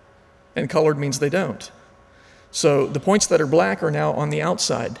 and colored means they don't. So the points that are black are now on the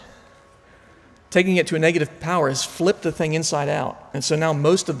outside. Taking it to a negative power has flipped the thing inside out. And so now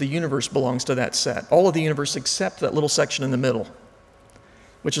most of the universe belongs to that set. All of the universe except that little section in the middle,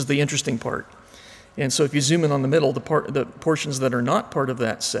 which is the interesting part. And so if you zoom in on the middle, the portions that are not part of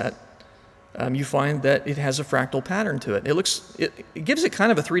that set, you find that it has a fractal pattern to it. It gives it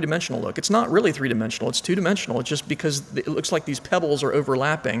kind of a 3-dimensional look. It's not really 3-dimensional, it's 2-dimensional. It's just because it looks like these pebbles are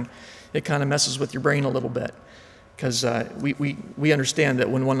overlapping, it kind of messes with your brain a little bit. Because we understand that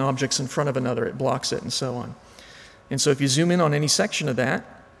when one object's in front of another, it blocks it and so on. And so if you zoom in on any section of that,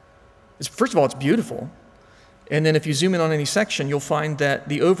 first of all, it's beautiful. And then if you zoom in on any section, you'll find that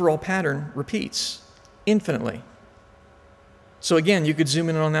the overall pattern repeats infinitely. So again, you could zoom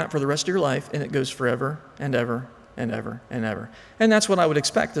in on that for the rest of your life, and it goes forever and ever and ever and ever. And that's what I would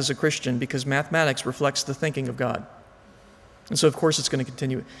expect as a Christian, because mathematics reflects the thinking of God. And so, of course, it's going to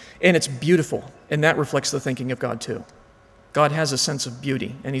continue. And it's beautiful, and that reflects the thinking of God, too. God has a sense of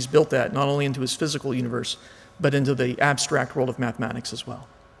beauty, and he's built that not only into his physical universe, but into the abstract world of mathematics as well.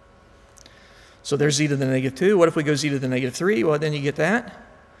 So there's z to the negative 2. What if we go z to the negative 3? Well, then you get that.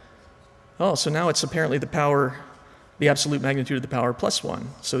 Oh, so now it's apparently the power, the absolute magnitude of the power plus 1.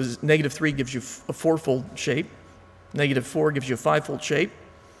 So negative 3 gives you a 4-fold shape. Negative 4 gives you a 5-fold shape.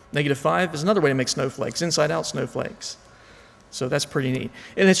 Negative 5 is another way to make snowflakes, inside-out snowflakes. So that's pretty neat.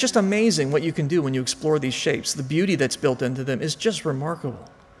 And it's just amazing what you can do when you explore these shapes. The beauty that's built into them is just remarkable.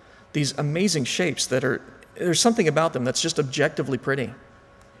 These amazing shapes there's something about them that's just objectively pretty.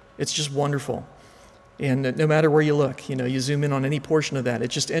 It's just wonderful. And no matter where you look, you zoom in on any portion of that,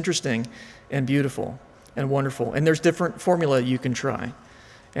 it's just interesting and beautiful and wonderful. And there's different formula you can try.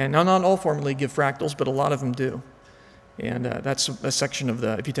 And now not all formulae give fractals, but a lot of them do. And that's a section of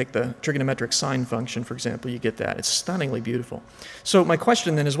if you take the trigonometric sine function, for example, you get that. It's stunningly beautiful. So my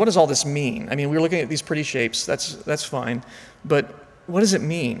question then is, what does all this mean? I mean, we're looking at these pretty shapes, that's fine, but what does it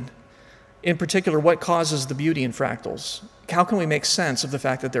mean? In particular, what causes the beauty in fractals? How can we make sense of the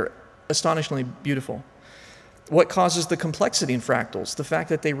fact that they're astonishingly beautiful? What causes the complexity in fractals? The fact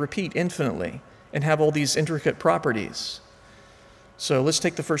that they repeat infinitely and have all these intricate properties. So let's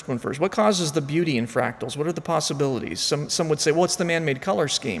take the first one first. What causes the beauty in fractals? What are the possibilities? Some would say, well, it's the man-made color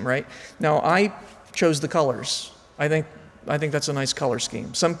scheme, right? Now, I chose the colors. I think that's a nice color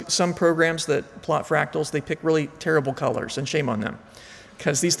scheme. Some programs that plot fractals, they pick really terrible colors, and shame on them,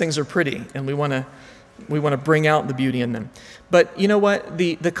 because these things are pretty, and we want to bring out the beauty in them. But you know what?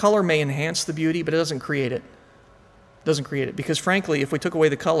 The color may enhance the beauty, but it doesn't create it. It doesn't create it, because frankly, if we took away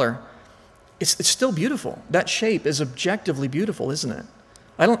the color, it's still beautiful. That shape is objectively beautiful, isn't it?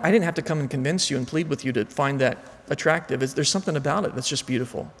 I didn't have to come and convince you and plead with you to find that attractive. There's something about it that's just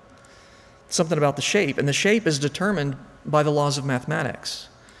beautiful. Something about the shape, and the shape is determined by the laws of mathematics.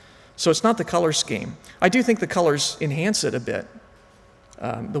 So it's not the color scheme. I do think the colors enhance it a bit,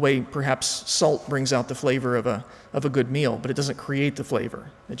 the way perhaps salt brings out the flavor of a good meal, but it doesn't create the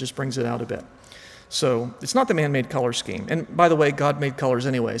flavor. It just brings it out a bit. So it's not the man-made color scheme. And by the way, God made colors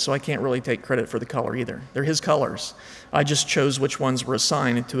anyway, so I can't really take credit for the color either. They're his colors. I just chose which ones were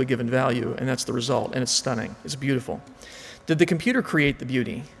assigned to a given value, and that's the result, and it's stunning. It's beautiful. Did the computer create the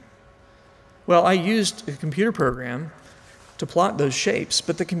beauty? Well, I used a computer program to plot those shapes,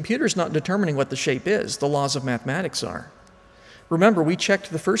 but the computer's not determining what the shape is. The laws of mathematics are. Remember, we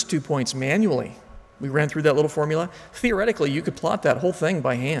checked the first 2 points manually. We ran through that little formula. Theoretically, you could plot that whole thing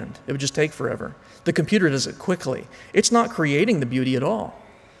by hand. It would just take forever. The computer does it quickly. It's not creating the beauty at all.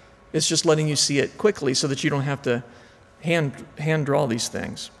 It's just letting you see it quickly so that you don't have to hand draw these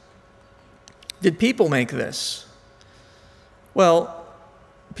things. Did people make this? Well,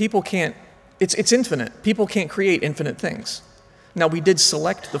 people can't. It's infinite. People can't create infinite things. Now, we did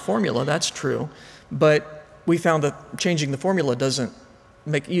select the formula, that's true, but we found that changing the formula doesn't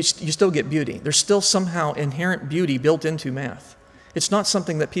make, you still get beauty. There's still somehow inherent beauty built into math. It's not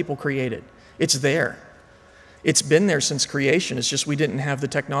something that people created. It's there. It's been there since creation. It's just we didn't have the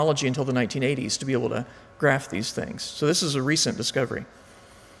technology until the 1980s to be able to graph these things. So this is a recent discovery.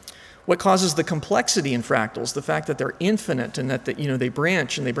 What causes the complexity in fractals? The fact that they're infinite and that they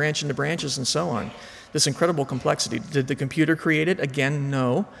branch and they branch into branches and so on. This incredible complexity. Did the computer create it? Again,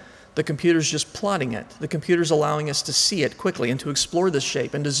 no. The computer's just plotting it. The computer's allowing us to see it quickly and to explore this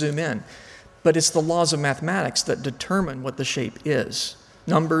shape and to zoom in. But it's the laws of mathematics that determine what the shape is.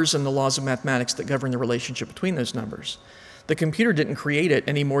 Numbers and the laws of mathematics that govern the relationship between those numbers. The computer didn't create it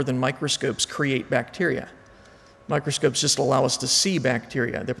any more than microscopes create bacteria. Microscopes just allow us to see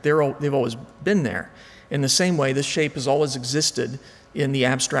bacteria. They've always been there. In the same way, this shape has always existed in the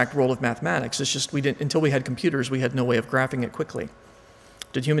abstract world of mathematics. It's just until we had computers, we had no way of graphing it quickly.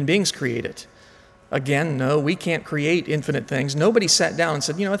 Did human beings create it? Again, no, we can't create infinite things. Nobody sat down and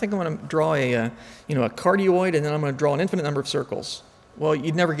said, I think I'm going to draw a cardioid and then I'm going to draw an infinite number of circles. Well,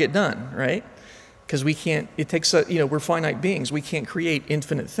 you'd never get done, right? Because we can't, it takes we're finite beings. We can't create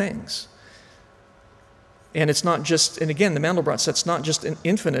infinite things. And it's not just, and again, the Mandelbrot set's not just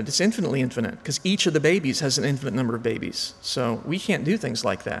infinite, it's infinitely infinite, because each of the babies has an infinite number of babies. So we can't do things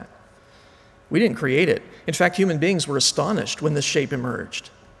like that. We didn't create it. In fact, human beings were astonished when this shape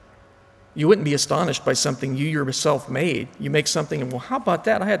emerged. You wouldn't be astonished by something you yourself made. You make something and, well, how about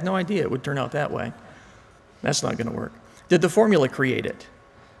that? I had no idea it would turn out that way. That's not going to work. Did the formula create it?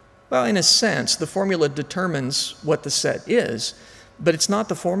 Well, in a sense, the formula determines what the set is, but it's not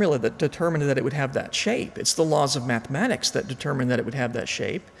the formula that determined that it would have that shape. It's the laws of mathematics that determine that it would have that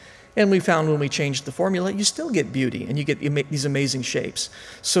shape. And we found when we changed the formula, you still get beauty, and you get these amazing shapes.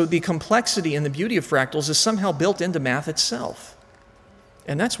 So the complexity and the beauty of fractals is somehow built into math itself.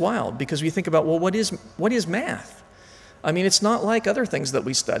 And that's wild, because we think about, well, what is math? I mean, it's not like other things that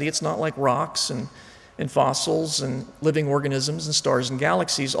we study. It's not like rocks and fossils and living organisms and stars and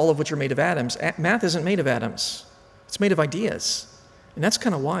galaxies, all of which are made of atoms. Math isn't made of atoms. It's made of ideas. And that's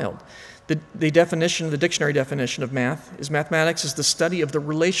kind of wild. The dictionary definition of math is mathematics is the study of the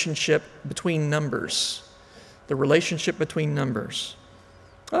relationship between numbers. The relationship between numbers.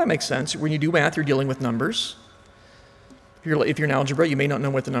 Well, that makes sense. When you do math, you're dealing with numbers. If you're in algebra, you may not know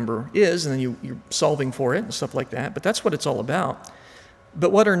what the number is, and then you're solving for it and stuff like that. But that's what it's all about.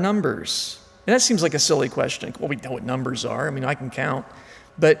 But what are numbers? And that seems like a silly question. Well, we know what numbers are. I mean, I can count.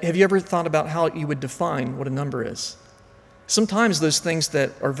 But have you ever thought about how you would define what a number is? Sometimes those things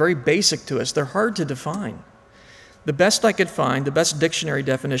that are very basic to us, they're hard to define. The best I could find, the best dictionary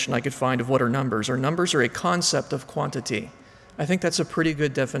definition I could find of what are numbers are a concept of quantity. I think that's a pretty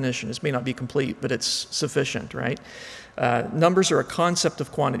good definition. This may not be complete, but it's sufficient, right? Numbers are a concept of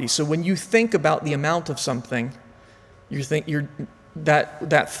quantity. So when you think about the amount of something,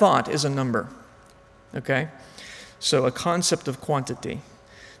 that thought is a number, okay? So a concept of quantity.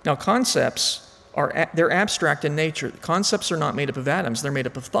 Now concepts, they're abstract in nature. Concepts are not made up of atoms, they're made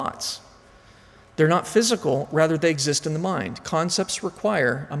up of thoughts. They're not physical, rather they exist in the mind. Concepts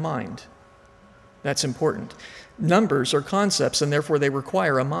require a mind. That's important. Numbers are concepts, and therefore they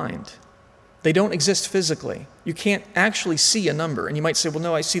require a mind. They don't exist physically. You can't actually see a number. And you might say, well,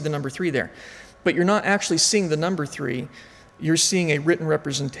 no, I see the number 3 there. But you're not actually seeing the number 3. You're seeing a written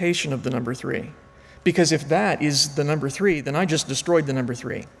representation of the number 3. Because if that is the number 3, then I just destroyed the number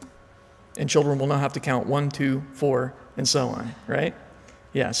 3. And children will now have to count 1, 2, 4, and so on, right?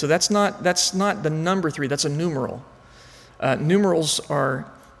 Yeah, so that's not the number 3, that's a numeral. Numerals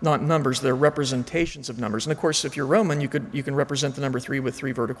are not numbers, they're representations of numbers. And of course, if you're Roman, you can represent the number 3 with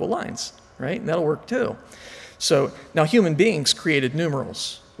 3 vertical lines, right? And that'll work too. So now human beings created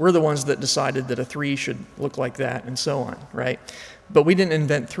numerals. We're the ones that decided that a 3 should look like that and so on, right? But we didn't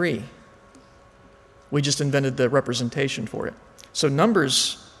invent 3. We just invented the representation for it. So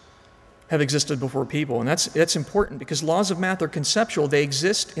numbers have existed before people, and that's important because laws of math are conceptual. They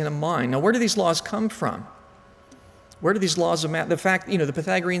exist in a mind. Now, where do these laws come from? Where do these laws of math, the fact, the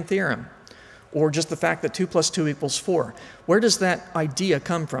Pythagorean theorem, or just the fact that 2 + 2 = 4, where does that idea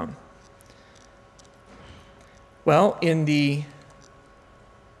come from? Well, in the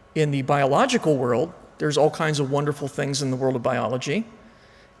biological world, there's all kinds of wonderful things in the world of biology,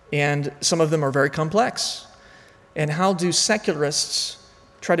 and some of them are very complex. And how do secularists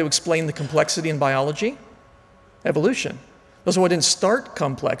try to explain the complexity in biology? Evolution. So it didn't start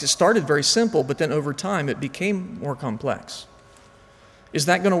complex. It started very simple, but then over time it became more complex. Is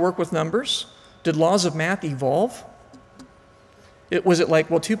that going to work with numbers? Did laws of math evolve? Was it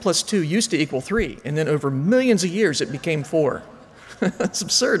like, well, 2 + 2 used to equal 3, and then over millions of years it became 4? That's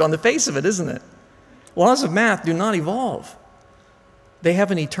absurd on the face of it, isn't it? Laws of math do not evolve. They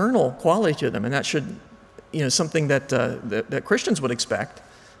have an eternal quality to them, and that should, something that Christians would expect,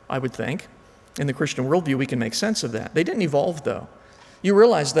 I would think. In the Christian worldview, we can make sense of that. They didn't evolve, though. You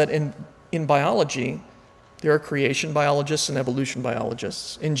realize that in biology, there are creation biologists and evolution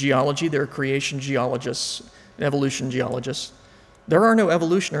biologists. In geology, there are creation geologists and evolution geologists. There are no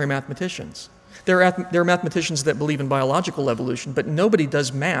evolutionary mathematicians. There are mathematicians that believe in biological evolution, but nobody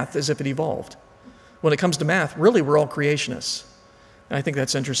does math as if it evolved. When it comes to math, really, we're all creationists. And I think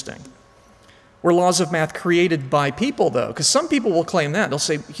that's interesting. Were laws of math created by people, though? Because some people will claim that. They'll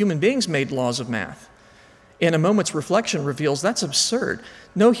say human beings made laws of math. And a moment's reflection reveals that's absurd.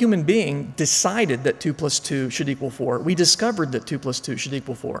 No human being decided that 2 + 2 should equal 4. We discovered that 2 + 2 should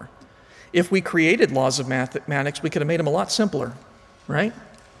equal 4. If we created laws of mathematics, we could have made them a lot simpler, right?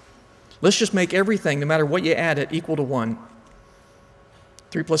 Let's just make everything, no matter what you add it, equal to 1.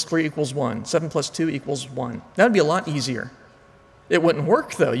 3 + 3 = 1. 7 + 2 = 1. That would be a lot easier. It wouldn't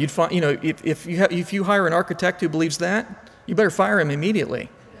work, though. You'd find, if you hire an architect who believes that, you better fire him immediately,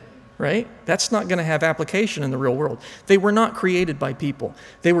 right? That's not going to have application in the real world. They were not created by people.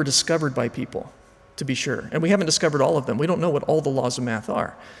 They were discovered by people, to be sure. And we haven't discovered all of them. We don't know what all the laws of math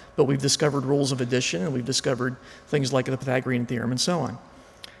are, but we've discovered rules of addition, and we've discovered things like the Pythagorean theorem and so on.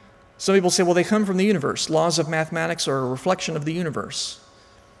 Some people say, well, they come from the universe. Laws of mathematics are a reflection of the universe.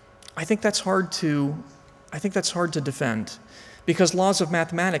 I think that's hard to defend. Because laws of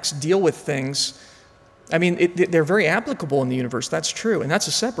mathematics deal with things, they're very applicable in the universe, that's true, and that's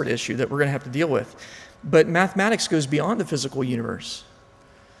a separate issue that we're going to have to deal with. But mathematics goes beyond the physical universe.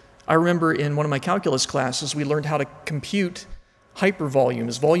 I remember in one of my calculus classes, we learned how to compute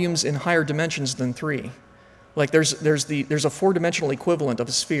hypervolumes, volumes in higher dimensions than 3. Like there's a 4-dimensional equivalent of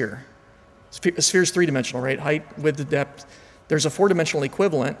a sphere. A sphere is 3-dimensional, right? Height, width, depth. There's a 4-dimensional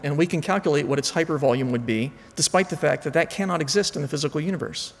equivalent, and we can calculate what its hypervolume would be, despite the fact that that cannot exist in the physical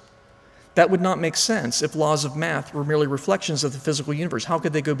universe. That would not make sense if laws of math were merely reflections of the physical universe. How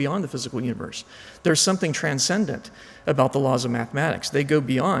could they go beyond the physical universe? There's something transcendent about the laws of mathematics. They go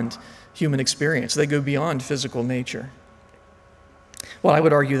beyond human experience. They go beyond physical nature. Well, I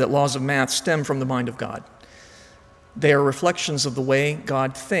would argue that laws of math stem from the mind of God. They are reflections of the way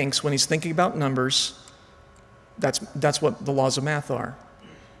God thinks when he's thinking about numbers. That's what the laws of math are.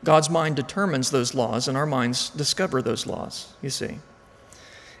 God's mind determines those laws, and our minds discover those laws, you see.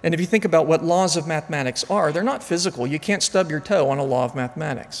 And if you think about what laws of mathematics are, they're not physical. You can't stub your toe on a law of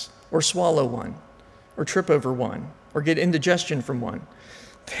mathematics, or swallow one, or trip over one, or get indigestion from one.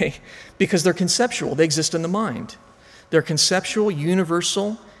 Because they're conceptual. They exist in the mind. They're conceptual,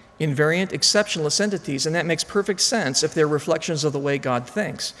 universal, invariant, exceptionless entities, and that makes perfect sense if they're reflections of the way God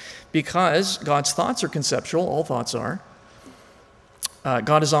thinks. Because God's thoughts are conceptual, all thoughts are.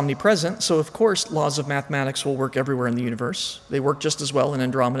 God is omnipresent, so of course laws of mathematics will work everywhere in the universe. They work just as well in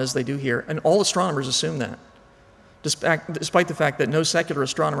Andromeda as they do here, and all astronomers assume that, despite the fact that no secular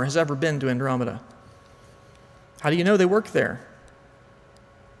astronomer has ever been to Andromeda. How do you know they work there?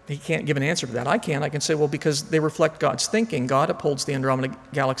 He can't give an answer to that. I can. I can say, well, because they reflect God's thinking. God upholds the Andromeda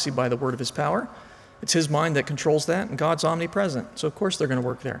galaxy by the word of his power. It's his mind that controls that, and God's omnipresent. So of course they're going to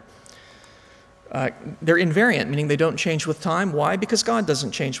work there. They're invariant, meaning they don't change with time. Why? Because God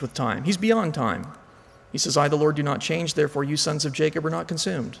doesn't change with time. He's beyond time. He says, I, the Lord, do not change, therefore you sons of Jacob are not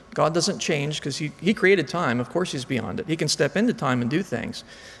consumed. God doesn't change because he created time. Of course he's beyond it. He can step into time and do things,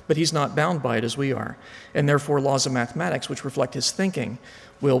 but he's not bound by it as we are. And therefore laws of mathematics, which reflect his thinking,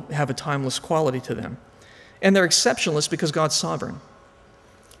 will have a timeless quality to them. And they're exceptionalist because God's sovereign.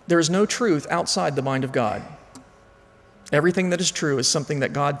 There is no truth outside the mind of God. Everything that is true is something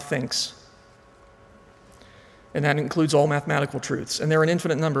that God thinks. And that includes all mathematical truths. And there are an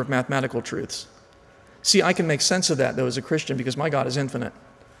infinite number of mathematical truths. See, I can make sense of that, though, as a Christian, because my God is infinite.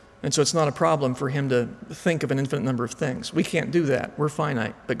 And so it's not a problem for him to think of an infinite number of things. We can't do that. We're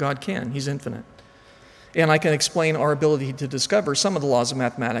finite, but God can. He's infinite. And I can explain our ability to discover some of the laws of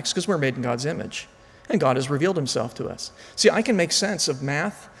mathematics because we're made in God's image. And God has revealed himself to us. See, I can make sense of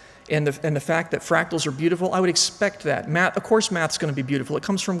math and the fact that fractals are beautiful. I would expect that. Of course math's going to be beautiful. It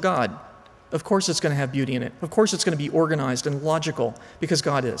comes from God. Of course it's going to have beauty in it. Of course it's going to be organized and logical because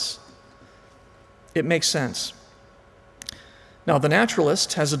God is. It makes sense. Now, the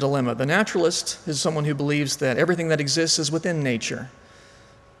naturalist has a dilemma. The naturalist is someone who believes that everything that exists is within nature.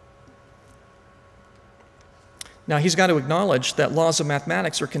 Now, he's got to acknowledge that laws of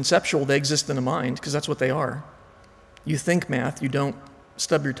mathematics are conceptual. They exist in the mind, because that's what they are. You think math, you don't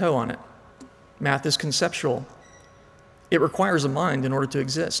stub your toe on it. Math is conceptual. It requires a mind in order to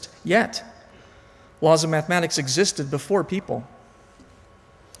exist. Yet, laws of mathematics existed before people.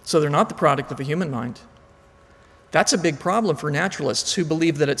 So they're not the product of a human mind. That's a big problem for naturalists who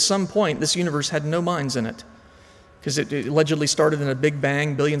believe that at some point this universe had no minds in it, because it allegedly started in a big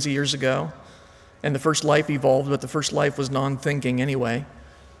bang billions of years ago, and the first life evolved, but the first life was non-thinking anyway.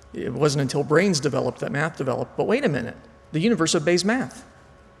 It wasn't until brains developed that math developed. But wait a minute, the universe obeys math.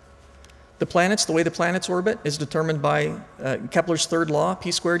 The planets, the way the planets orbit is determined by Kepler's third law,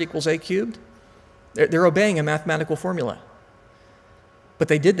 p squared equals a cubed. They're obeying a mathematical formula. But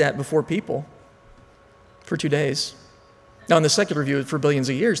they did that before people. For 2 days. Now, in the secular view, for billions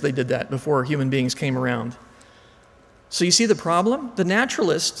of years, they did that before human beings came around. So you see the problem? The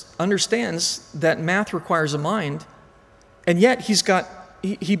naturalist understands that math requires a mind, and yet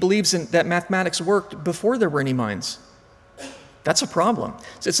he believes that mathematics worked before there were any minds. That's a problem.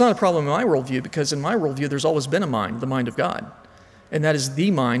 It's not a problem in my worldview, because in my worldview, there's always been a mind, the mind of God. And that is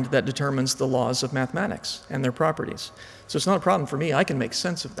the mind that determines the laws of mathematics and their properties. So it's not a problem for me. I can make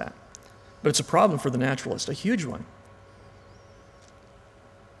sense of that. But it's a problem for the naturalist, a huge one.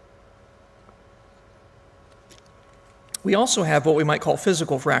 We also have what we might call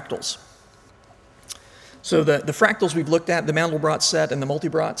physical fractals. So the fractals we've looked at, the Mandelbrot set and the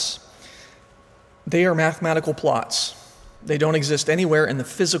multibrots, they are mathematical plots. They don't exist anywhere in the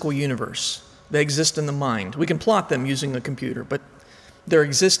physical universe. They exist in the mind. We can plot them using the computer, but their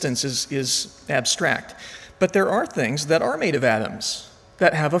existence is abstract. But there are things that are made of atoms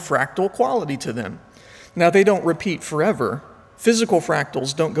that have a fractal quality to them. Now, they don't repeat forever. Physical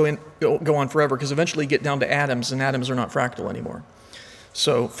fractals don't go on forever, because eventually you get down to atoms, and atoms are not fractal anymore.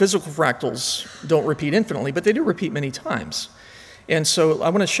 So physical fractals don't repeat infinitely, but they do repeat many times. And so I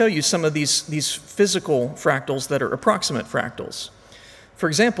want to show you some of these physical fractals that are approximate fractals. For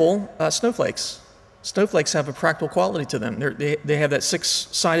example, snowflakes. Snowflakes have a fractal quality to them. They have that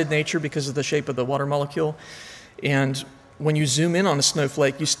six-sided nature because of the shape of the water molecule. And when you zoom in on a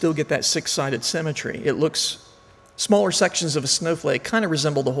snowflake, you still get that six-sided symmetry. It looks, smaller sections of a snowflake kind of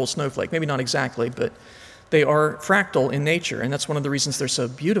resemble the whole snowflake. Maybe not exactly, but they are fractal in nature, and that's one of the reasons they're so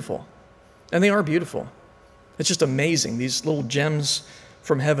beautiful. And they are beautiful. It's just amazing, these little gems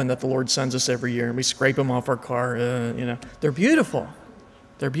from heaven that the Lord sends us every year, and we scrape them off our car. They're beautiful.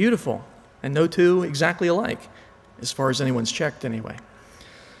 They're beautiful, and no two exactly alike, as far as anyone's checked anyway.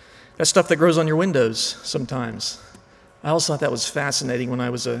 That stuff that grows on your windows sometimes. I always thought that was fascinating when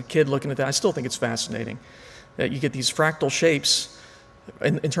I was a kid looking at that. I still think it's fascinating that you get these fractal shapes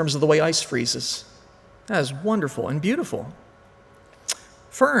in terms of the way ice freezes. That is wonderful and beautiful.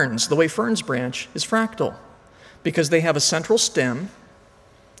 Ferns, the way ferns branch is fractal because they have a central stem,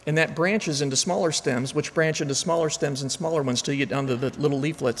 and that branches into smaller stems, which branch into smaller stems and smaller ones till you get down to the little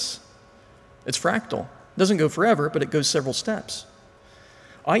leaflets. It's fractal. It doesn't go forever, but it goes several steps.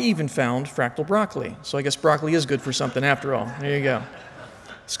 I even found fractal broccoli, so I guess broccoli is good for something after all. There you go.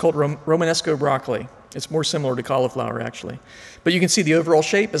 It's called Romanesco broccoli. It's more similar to cauliflower, actually. But you can see the overall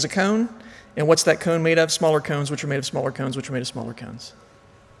shape as a cone, and what's that cone made of? Smaller cones, which are made of smaller cones, which are made of smaller cones.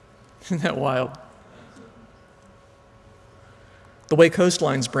 Isn't that wild? The way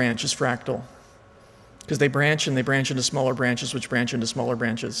coastlines branch is fractal, because they branch and they branch into smaller branches, which branch into smaller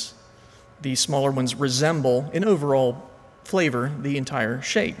branches. The smaller ones resemble, in overall flavor, the entire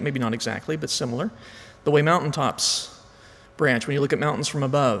shape. Maybe not exactly, but similar. The way mountaintops branch, when you look at mountains from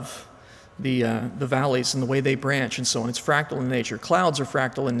above, the valleys and the way they branch and so on, it's fractal in nature. Clouds are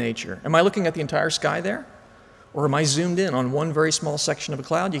fractal in nature. Am I looking at the entire sky there? Or am I zoomed in on one very small section of a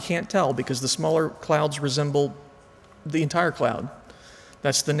cloud? You can't tell because the smaller clouds resemble the entire cloud.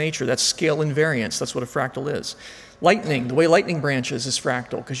 That's the nature. That's scale invariance. That's what a fractal is. Lightning, the way lightning branches is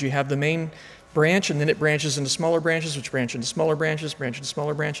fractal because you have the main branch and then it branches into smaller branches, which branch into smaller branches, branch into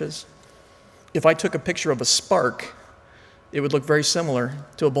smaller branches. If I took a picture of a spark, it would look very similar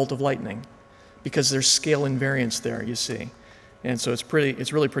to a bolt of lightning because there's scale invariance there, you see. And so it's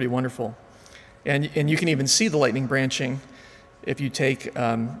really pretty wonderful. And you can even see the lightning branching if you take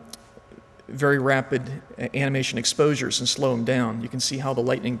very rapid animation exposures and slow them down. You can see how the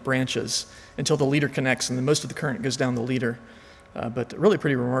lightning branches until the leader connects and then most of the current goes down the leader. But really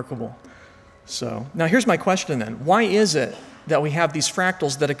pretty remarkable. So now here's my question then. Why is it that we have these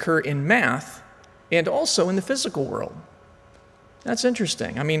fractals that occur in math and also in the physical world? That's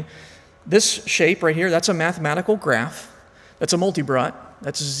interesting. I mean, this shape right here, that's a mathematical graph. That's a multibrot.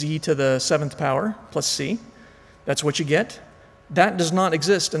 That's z to the 7th power plus c. That's what you get. That does not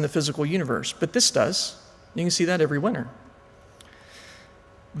exist in the physical universe, but this does. You can see that every winter.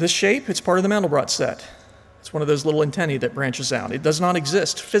 This shape, it's part of the Mandelbrot set. It's one of those little antennae that branches out. It does not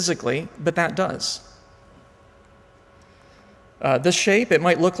exist physically, but that does. This shape, it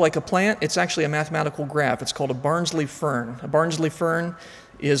might look like a plant. It's actually a mathematical graph. It's called a Barnsley fern. A Barnsley fern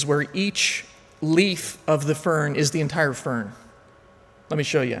is where each leaf of the fern is the entire fern. Let me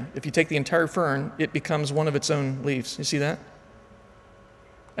show you. If you take the entire fern, it becomes one of its own leaves. You see that?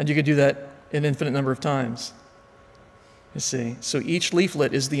 And you could do that an infinite number of times. You see? So each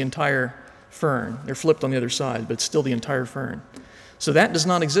leaflet is the entire fern. They're flipped on the other side, but it's still the entire fern. So that does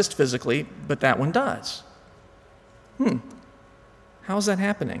not exist physically, but that one does. How is that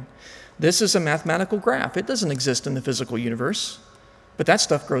happening? This is a mathematical graph. It doesn't exist in the physical universe, but that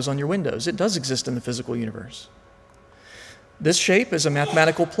stuff grows on your windows. It does exist in the physical universe. This shape is a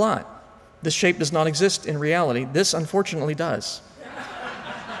mathematical plot. This shape does not exist in reality. This, unfortunately, does.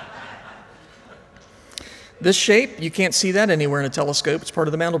 This shape, you can't see that anywhere in a telescope. It's part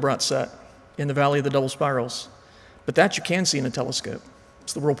of the Mandelbrot set in the Valley of the Double Spirals. But that you can see in a telescope.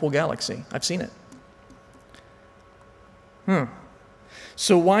 It's the Whirlpool Galaxy. I've seen it.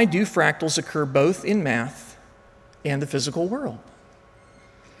 So why do fractals occur both in math and the physical world?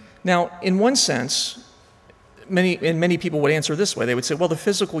 Now, in one sense, many people would answer this way. They would say, well, the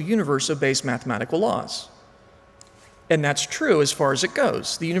physical universe obeys mathematical laws. And that's true as far as it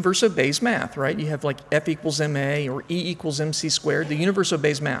goes. The universe obeys math, right? You have like F equals ma or E equals mc squared. The universe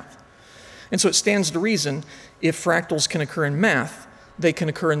obeys math. And so it stands to reason if fractals can occur in math, they can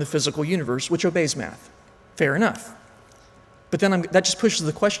occur in the physical universe, which obeys math. Fair enough. But then that just pushes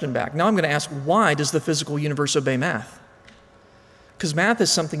the question back. Now I'm going to ask, why does the physical universe obey math? Because math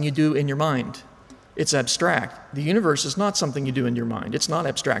is something you do in your mind. It's abstract. The universe is not something you do in your mind. It's not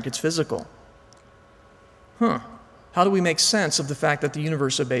abstract. It's physical. How do we make sense of the fact that the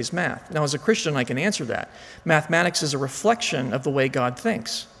universe obeys math? Now, as a Christian, I can answer that. Mathematics is a reflection of the way God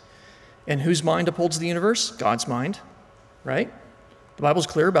thinks. And whose mind upholds the universe? God's mind, right? The Bible's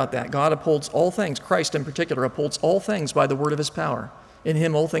clear about that. God upholds all things. Christ, in particular, upholds all things by the word of his power. In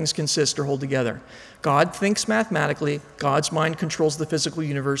him, all things consist or hold together. God thinks mathematically. God's mind controls the physical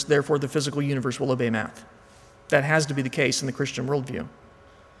universe. Therefore, the physical universe will obey math. That has to be the case in the Christian worldview.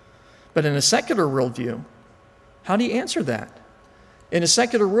 But in a secular worldview, how do you answer that? In a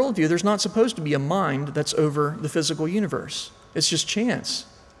secular worldview, there's not supposed to be a mind that's over the physical universe. It's just chance.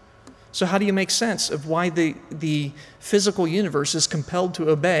 So how do you make sense of why the physical universe is compelled to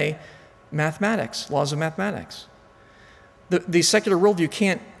obey mathematics, laws of mathematics? The secular worldview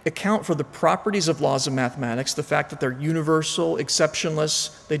can't account for the properties of laws of mathematics, the fact that they're universal,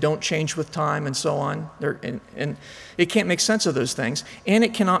 exceptionless, they don't change with time, and so on. And it can't make sense of those things. And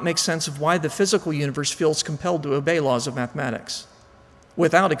it cannot make sense of why the physical universe feels compelled to obey laws of mathematics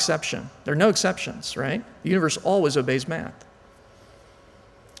without exception. There are no exceptions, right? The universe always obeys math.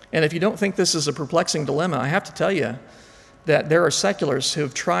 And if you don't think this is a perplexing dilemma, I have to tell you that there are seculars who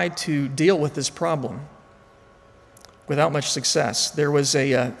have tried to deal with this problem without much success. There was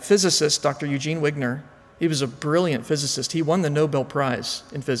a physicist, Dr. Eugene Wigner. He was a brilliant physicist. He won the Nobel Prize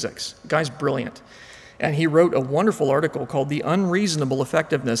in physics. The guy's brilliant. And he wrote a wonderful article called The Unreasonable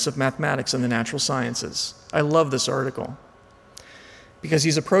Effectiveness of Mathematics in the Natural Sciences. I love this article because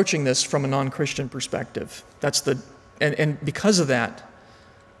he's approaching this from a non-Christian perspective. And because of that,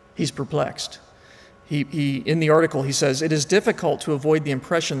 he's perplexed. In the article, he says, it is difficult to avoid the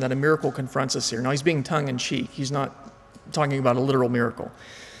impression that a miracle confronts us here. Now, he's being tongue-in-cheek. He's not talking about a literal miracle.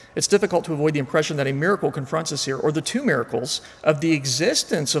 It's difficult to avoid the impression that a miracle confronts us here, or the two miracles of the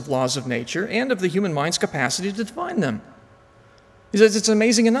existence of laws of nature and of the human mind's capacity to define them. He says it's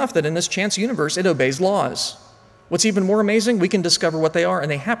amazing enough that in this chance universe, it obeys laws. What's even more amazing, we can discover what they are,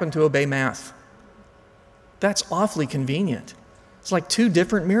 and they happen to obey math. That's awfully convenient. It's like two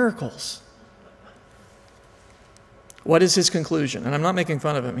different miracles. What is his conclusion? And I'm not making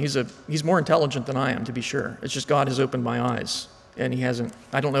fun of him. He's more intelligent than I am, to be sure. It's just God has opened my eyes, and he hasn't.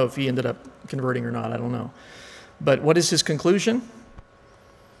 I don't know if he ended up converting or not. I don't know. But what is his conclusion?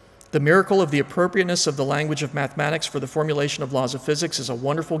 The miracle of the appropriateness of the language of mathematics for the formulation of laws of physics is a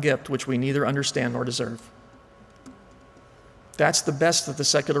wonderful gift which we neither understand nor deserve. That's the best that the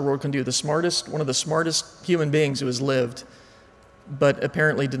secular world can do. One of the smartest human beings who has lived, but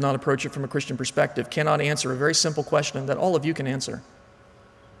apparently did not approach it from a Christian perspective, cannot answer a very simple question that all of you can answer.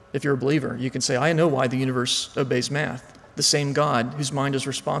 If you're a believer, you can say, I know why the universe obeys math. The same God whose mind is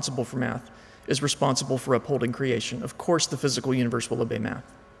responsible for math is responsible for upholding creation. Of course the physical universe will obey math.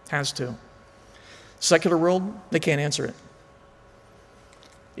 Has to. Secular world, they can't answer it.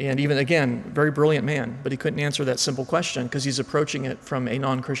 And even, again, very brilliant man, but he couldn't answer that simple question because he's approaching it from a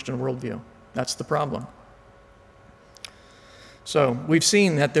non-Christian worldview. That's the problem. So we've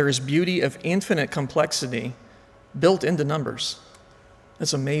seen that there is beauty of infinite complexity built into numbers.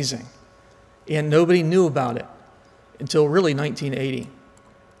 That's amazing. And nobody knew about it until really 1980.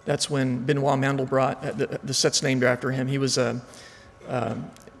 That's when Benoit Mandelbrot, the set's named after him, he was a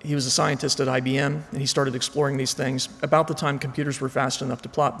scientist at IBM, and he started exploring these things about the time computers were fast enough to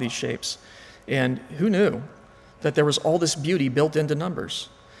plot these shapes. And who knew that there was all this beauty built into numbers?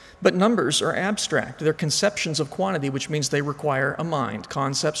 But numbers are abstract. They're conceptions of quantity, which means they require a mind.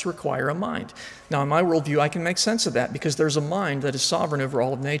 Concepts require a mind. Now, in my worldview, I can make sense of that because there's a mind that is sovereign over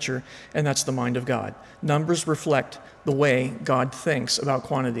all of nature, and that's the mind of God. Numbers reflect the way God thinks about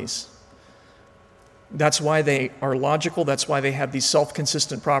quantities. That's why they are logical. That's why they have these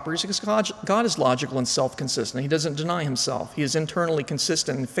self-consistent properties, because God is logical and self-consistent. He doesn't deny himself. He is internally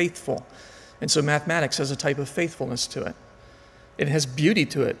consistent and faithful. And so mathematics has a type of faithfulness to it. It has beauty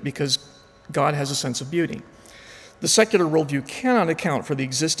to it because God has a sense of beauty. The secular worldview cannot account for the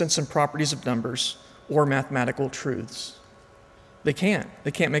existence and properties of numbers or mathematical truths. They can't.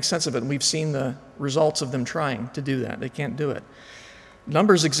 They can't make sense of it. And we've seen the results of them trying to do that. They can't do it.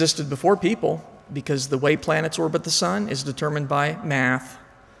 Numbers existed before people because the way planets orbit the sun is determined by math.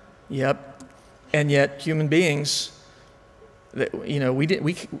 Yep. And yet human beings,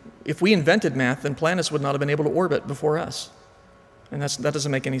 if we invented math, then planets would not have been able to orbit before us. And that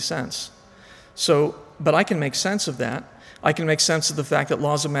doesn't make any sense. But I can make sense of that. I can make sense of the fact that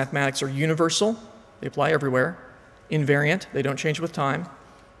laws of mathematics are universal. They apply everywhere. Invariant, they don't change with time.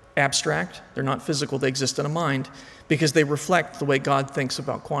 Abstract, they're not physical, they exist in a mind because they reflect the way God thinks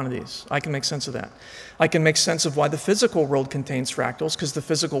about quantities. I can make sense of that. I can make sense of why the physical world contains fractals because the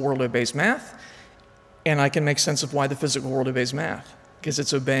physical world obeys math. And I can make sense of why the physical world obeys math because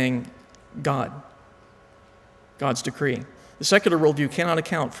it's obeying God, God's decree. The secular worldview cannot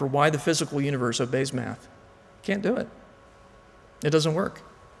account for why the physical universe obeys math. Can't do it. It doesn't work.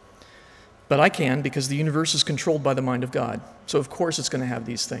 But I can because the universe is controlled by the mind of God. So of course it's going to have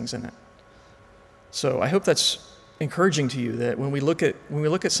these things in it. So I hope that's encouraging to you that when we look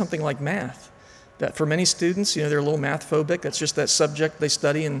at something like math, that for many students, they're a little math phobic. That's just that subject they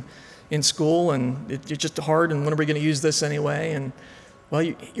study in school, and it's just hard, and when are we going to use this anyway? And well,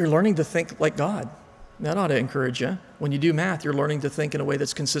 you're learning to think like God. That ought to encourage you. When you do math, you're learning to think in a way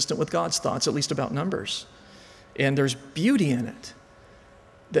that's consistent with God's thoughts, at least about numbers. And there's beauty in it.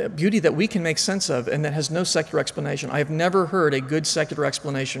 The beauty that we can make sense of and that has no secular explanation. I have never heard a good secular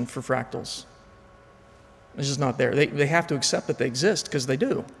explanation for fractals. It's just not there. They have to accept that they exist because they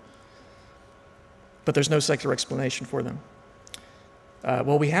do. But there's no secular explanation for them.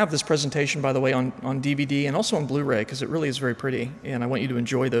 Well, we have this presentation, by the way, on DVD and also on Blu-ray because it really is very pretty. And I want you to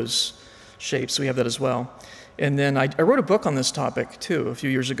enjoy those shapes. So we have that as well. And then I wrote a book on this topic too a few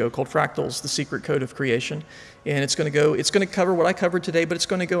years ago called Fractals, The Secret Code of Creation. And it's going to cover what I covered today, but it's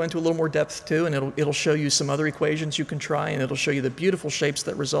going to go into a little more depth too, and it'll show you some other equations you can try, and it'll show you the beautiful shapes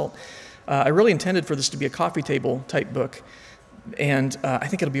that result. I really intended for this to be a coffee table type book, and I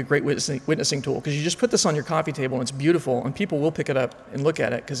think it'll be a great witnessing tool because you just put this on your coffee table and it's beautiful, and people will pick it up and look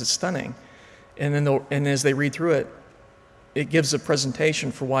at it because it's stunning. And then as they read through it, it gives a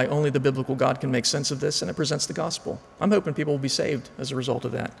presentation for why only the biblical God can make sense of this, and it presents the gospel. I'm hoping people will be saved as a result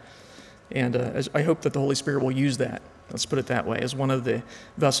of that. And I hope that the Holy Spirit will use that, let's put it that way, as one of the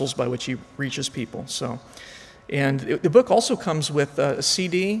vessels by which he reaches people. And the book also comes with a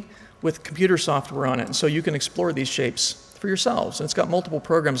CD with computer software on it, and so you can explore these shapes for yourselves. And it's got multiple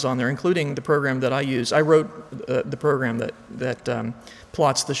programs on there, including the program that I use. I wrote the program that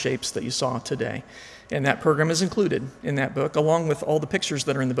plots the shapes that you saw today. And that program is included in that book, along with all the pictures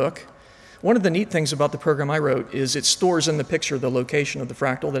that are in the book. One of the neat things about the program I wrote is it stores in the picture the location of the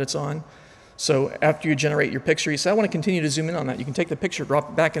fractal that it's on. So after you generate your picture, you say, I want to continue to zoom in on that. You can take the picture, drop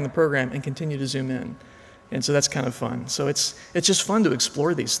it back in the program, and continue to zoom in. And so that's kind of fun. So it's just fun to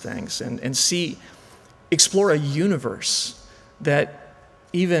explore these things and explore a universe that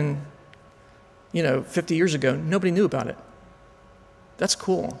even, 50 years ago, nobody knew about it. That's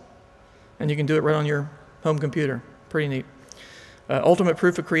cool. And you can do it right on your home computer. Pretty neat. Ultimate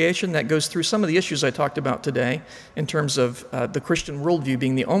proof of creation, that goes through some of the issues I talked about today in terms of the Christian worldview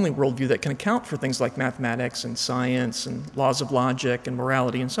being the only worldview that can account for things like mathematics and science and laws of logic and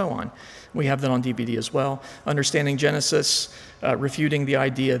morality and so on. We have that on DVD as well. Understanding Genesis, refuting the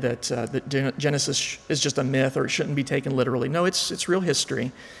idea that Genesis is just a myth or it shouldn't be taken literally. No, it's real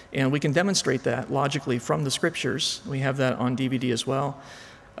history, and we can demonstrate that logically from the scriptures. We have that on DVD as well.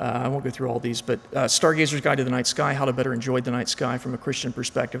 I won't go through all these, but Stargazer's Guide to the Night Sky, how to better enjoy the night sky from a Christian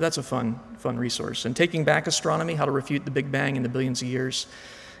perspective. That's a fun resource. And Taking Back Astronomy, how to refute the Big Bang in the billions of years.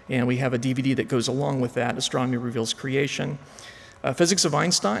 And we have a DVD that goes along with that, Astronomy Reveals Creation. Physics of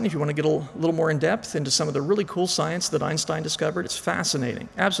Einstein, if you want to get a little more in depth into some of the really cool science that Einstein discovered. It's fascinating,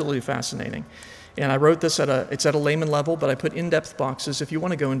 absolutely fascinating. And I wrote this it's at a layman level, but I put in-depth boxes. If you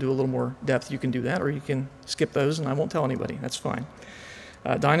want to go into a little more depth, you can do that, or you can skip those and I won't tell anybody. That's fine.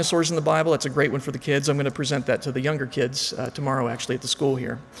 Dinosaurs in the Bible, that's a great one for the kids. I'm going to present that to the younger kids tomorrow, actually, at the school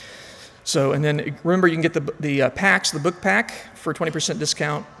here. So, and then remember, you can get the packs, the book pack for 20%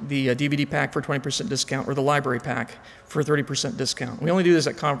 discount, the DVD pack for 20% discount, or the library pack for 30% discount. We only do this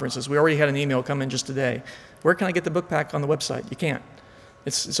at conferences. We already had an email come in just today. Where can I get the book pack on the website? You can't.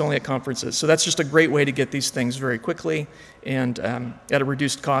 It's only at conferences. So that's just a great way to get these things very quickly and at a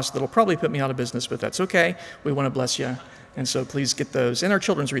reduced cost that'll probably put me out of business, but that's okay. We want to bless you. And so please get those. And our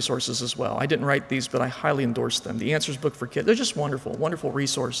children's resources as well. I didn't write these, but I highly endorse them. The Answers Book for Kids, they're just wonderful, wonderful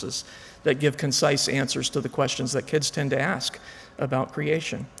resources that give concise answers to the questions that kids tend to ask about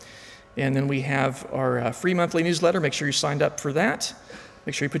creation. And then we have our free monthly newsletter. Make sure you're signed up for that.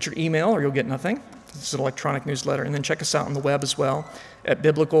 Make sure you put your email or you'll get nothing. It's an electronic newsletter. And then check us out on the web as well at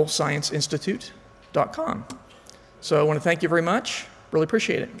biblicalscienceinstitute.com. So I want to thank you very much. Really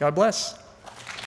appreciate it. God bless.